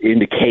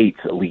indicates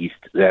at least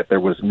that there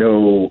was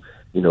no,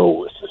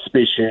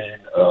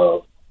 suspicion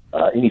of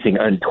anything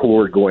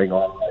untoward going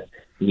on,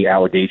 any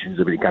allegations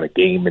of any kind of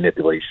game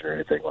manipulation or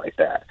anything like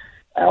that.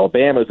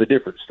 Alabama is a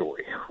different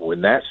story.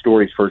 When that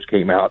story first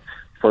came out,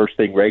 first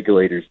thing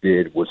regulators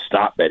did was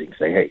stop betting,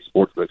 say, hey,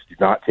 sportsbooks, do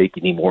not take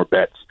any more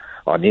bets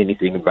on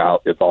anything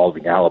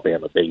involving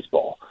Alabama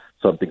baseball.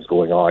 Something's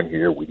going on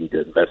here. We need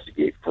to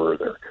investigate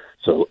further.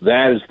 So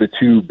that is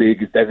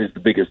the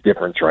biggest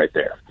difference right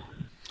there.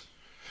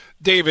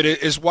 David,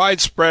 as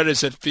widespread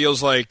as it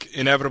feels like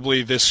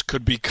inevitably this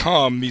could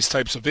become, these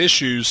types of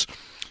issues,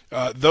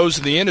 those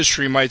in the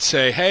industry might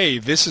say, hey,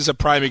 this is a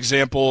prime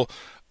example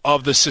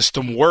of the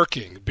system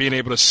working, being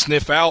able to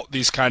sniff out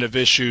these kind of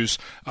issues.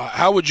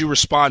 How would you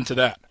respond to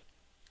that?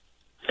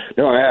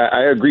 No,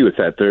 I agree with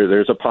that.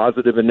 There's a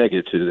positive and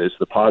negative to this.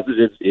 The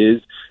positive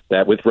is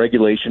that with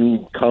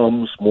regulation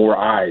comes more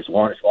eyes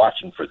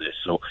watching for this.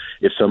 So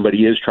if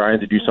somebody is trying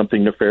to do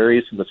something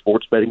nefarious in the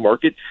sports betting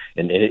market,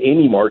 and in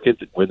any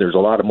market when there's a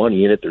lot of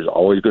money in it, there's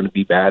always going to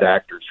be bad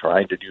actors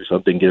trying to do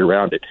something, get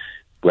around it.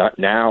 But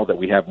now that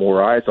we have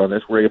more eyes on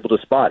this, we're able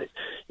to spot it.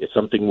 If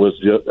something was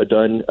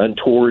done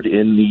untoward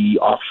in the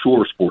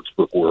offshore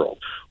sportsbook world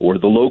or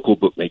the local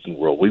bookmaking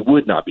world, we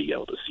would not be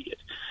able to see it.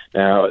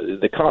 Now,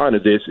 the con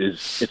of this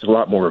is it's a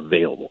lot more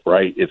available,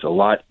 right? It's a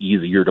lot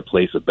easier to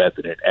place a bet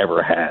than it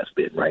ever has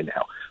been right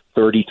now.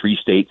 33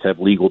 states have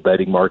legal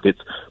betting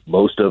markets.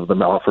 Most of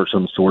them offer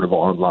some sort of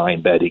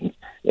online betting.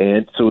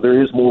 And so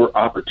there is more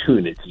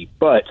opportunity.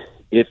 But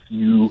if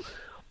you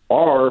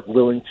are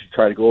willing to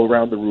try to go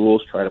around the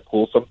rules, try to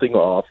pull something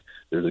off,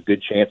 there's a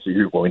good chance that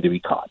you're going to be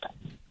caught.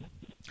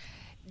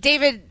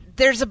 David,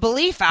 there's a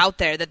belief out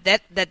there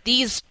that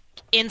these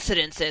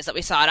incidences that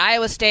we saw at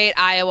Iowa State,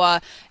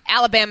 Iowa,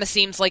 Alabama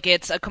seems like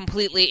it's a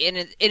completely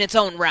in its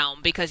own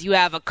realm because you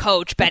have a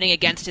coach betting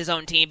against his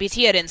own team because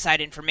he had inside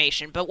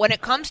information. But when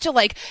it comes to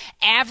like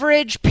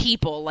average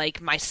people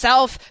like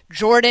myself,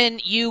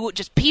 Jordan, you,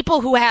 just people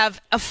who have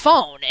a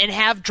phone and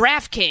have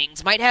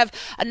DraftKings, might have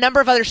a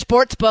number of other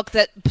sports books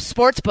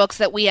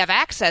that we have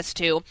access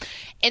to,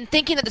 and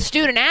thinking that the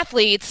student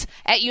athletes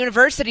at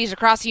universities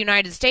across the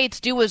United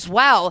States do as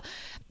well,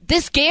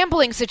 this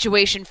gambling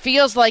situation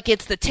feels like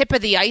it's the tip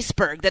of the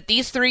iceberg, that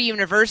these three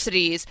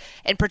universities,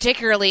 and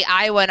particularly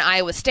Iowa and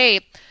Iowa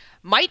State,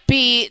 might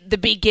be the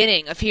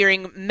beginning of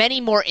hearing many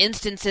more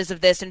instances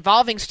of this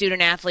involving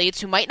student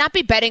athletes who might not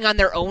be betting on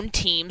their own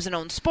teams and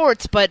own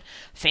sports, but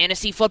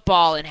fantasy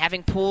football and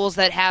having pools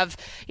that have,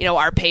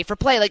 are pay for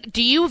play. Like,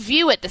 do you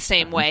view it the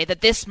same way,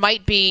 that this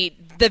might be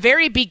the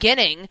very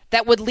beginning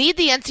that would lead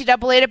the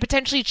NCAA to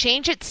potentially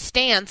change its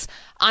stance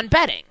on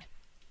betting?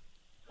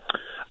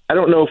 I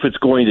don't know if it's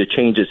going to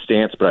change its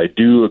stance, but I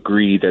do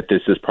agree that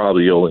this is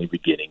probably only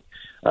beginning.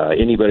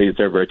 Anybody that's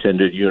ever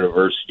attended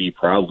university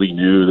probably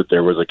knew that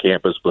there was a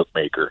campus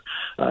bookmaker.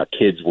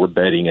 Kids were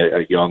betting at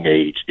a young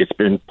age. It's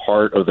been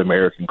part of the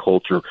American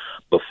culture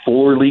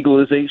before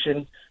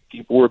legalization.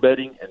 People were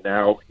betting, and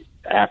now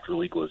after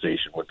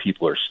legalization when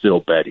people are still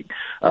betting.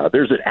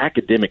 There's an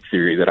academic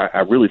theory that I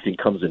really think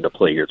comes into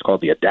play here. It's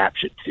called the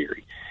adaptation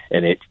theory,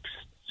 and it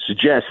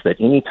suggests that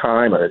any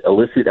time an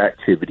illicit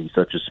activity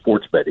such as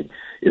sports betting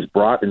is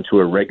brought into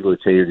a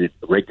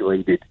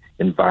regulated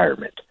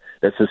environment,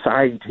 that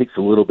society takes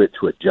a little bit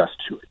to adjust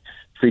to it,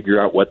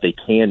 figure out what they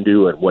can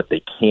do and what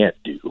they can't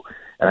do.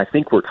 And I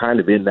think we're kind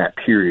of in that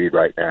period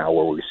right now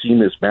where we've seen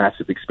this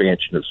massive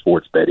expansion of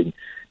sports betting.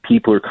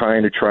 People are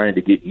kind of trying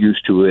to get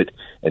used to it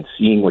and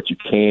seeing what you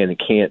can and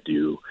can't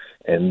do.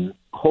 And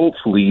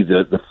hopefully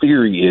the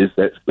theory is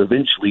that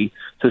eventually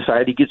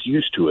society gets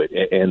used to it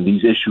and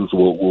these issues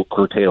will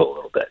curtail a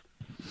little bit.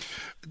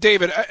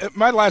 David,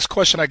 my last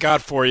question I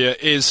got for you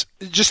is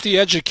just the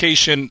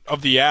education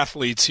of the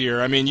athletes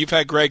here. I mean, you've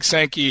had Greg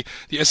Sankey,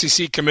 the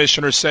SEC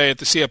commissioner, say at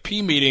the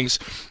CFP meetings,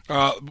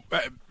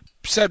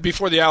 said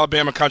before the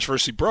Alabama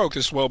controversy broke,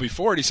 this well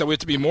before it, he said we have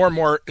to be more and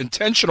more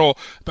intentional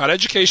about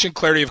education,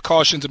 clarity of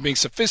cautions, and being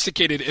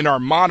sophisticated in our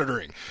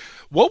monitoring.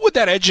 What would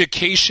that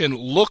education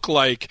look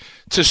like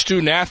to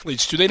student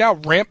athletes? Do they now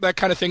ramp that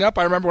kind of thing up?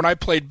 I remember when I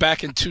played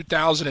back in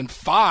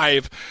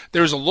 2005,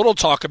 there was a little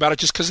talk about it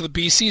just because of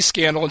the BC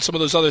scandal and some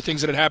of those other things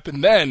that had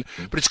happened then,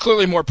 but it's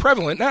clearly more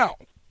prevalent now.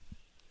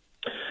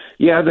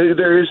 Yeah,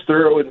 there is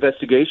thorough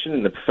investigation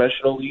in the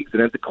professional leagues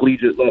and at the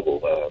collegiate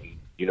level.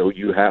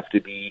 You have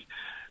to be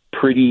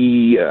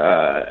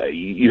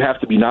you have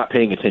to be not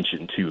paying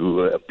attention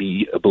to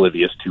be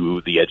oblivious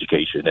to the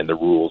education and the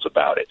rules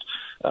about it.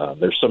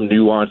 There's some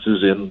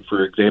nuances in,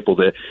 for example,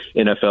 the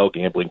NFL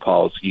gambling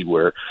policy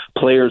where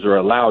players are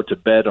allowed to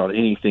bet on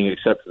anything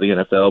except for the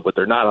NFL, but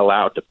they're not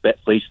allowed to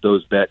place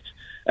those bets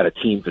at a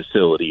team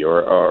facility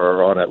or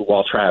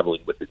while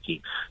traveling with the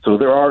team. So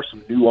there are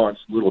some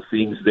nuanced little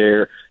things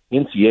there.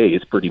 NCAA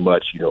is pretty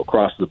much,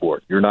 across the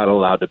board. You're not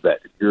allowed to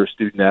bet. If you're a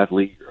student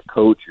athlete, you're a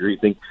coach, or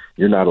anything,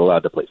 you're not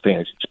allowed to play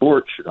fantasy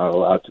sports. You're not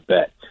allowed to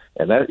bet.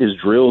 And that is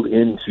drilled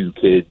into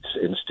kids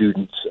and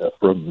students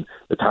from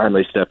the time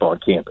they step on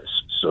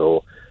campus.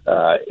 So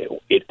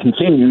it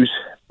continues,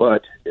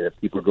 but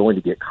people are going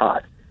to get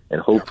caught. And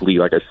hopefully,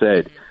 like I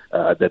said,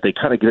 that they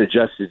kind of get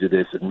adjusted to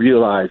this and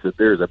realize that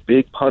there's a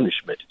big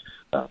punishment,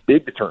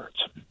 big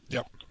deterrence.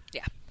 Yep.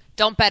 Yeah.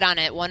 Don't bet on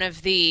it. One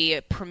of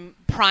the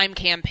prime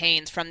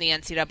campaigns from the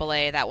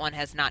NCAA, that one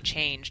has not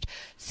changed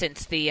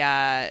since the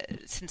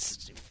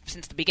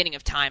beginning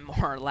of time,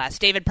 more or less.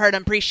 David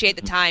Purdom, appreciate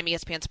the time.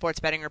 ESPN sports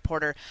betting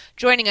reporter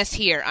joining us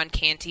here on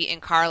Canty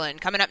and Carlin.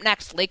 Coming up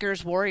next,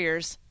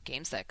 Lakers-Warriors,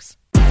 Game 6.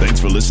 Thanks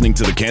for listening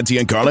to the Canty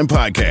and Carlin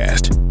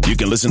podcast. You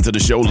can listen to the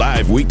show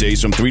live weekdays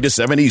from 3 to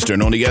 7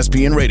 Eastern on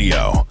ESPN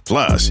Radio.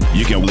 Plus,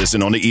 you can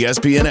listen on the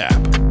ESPN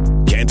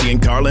app. Canty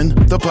and Carlin,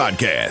 the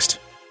podcast.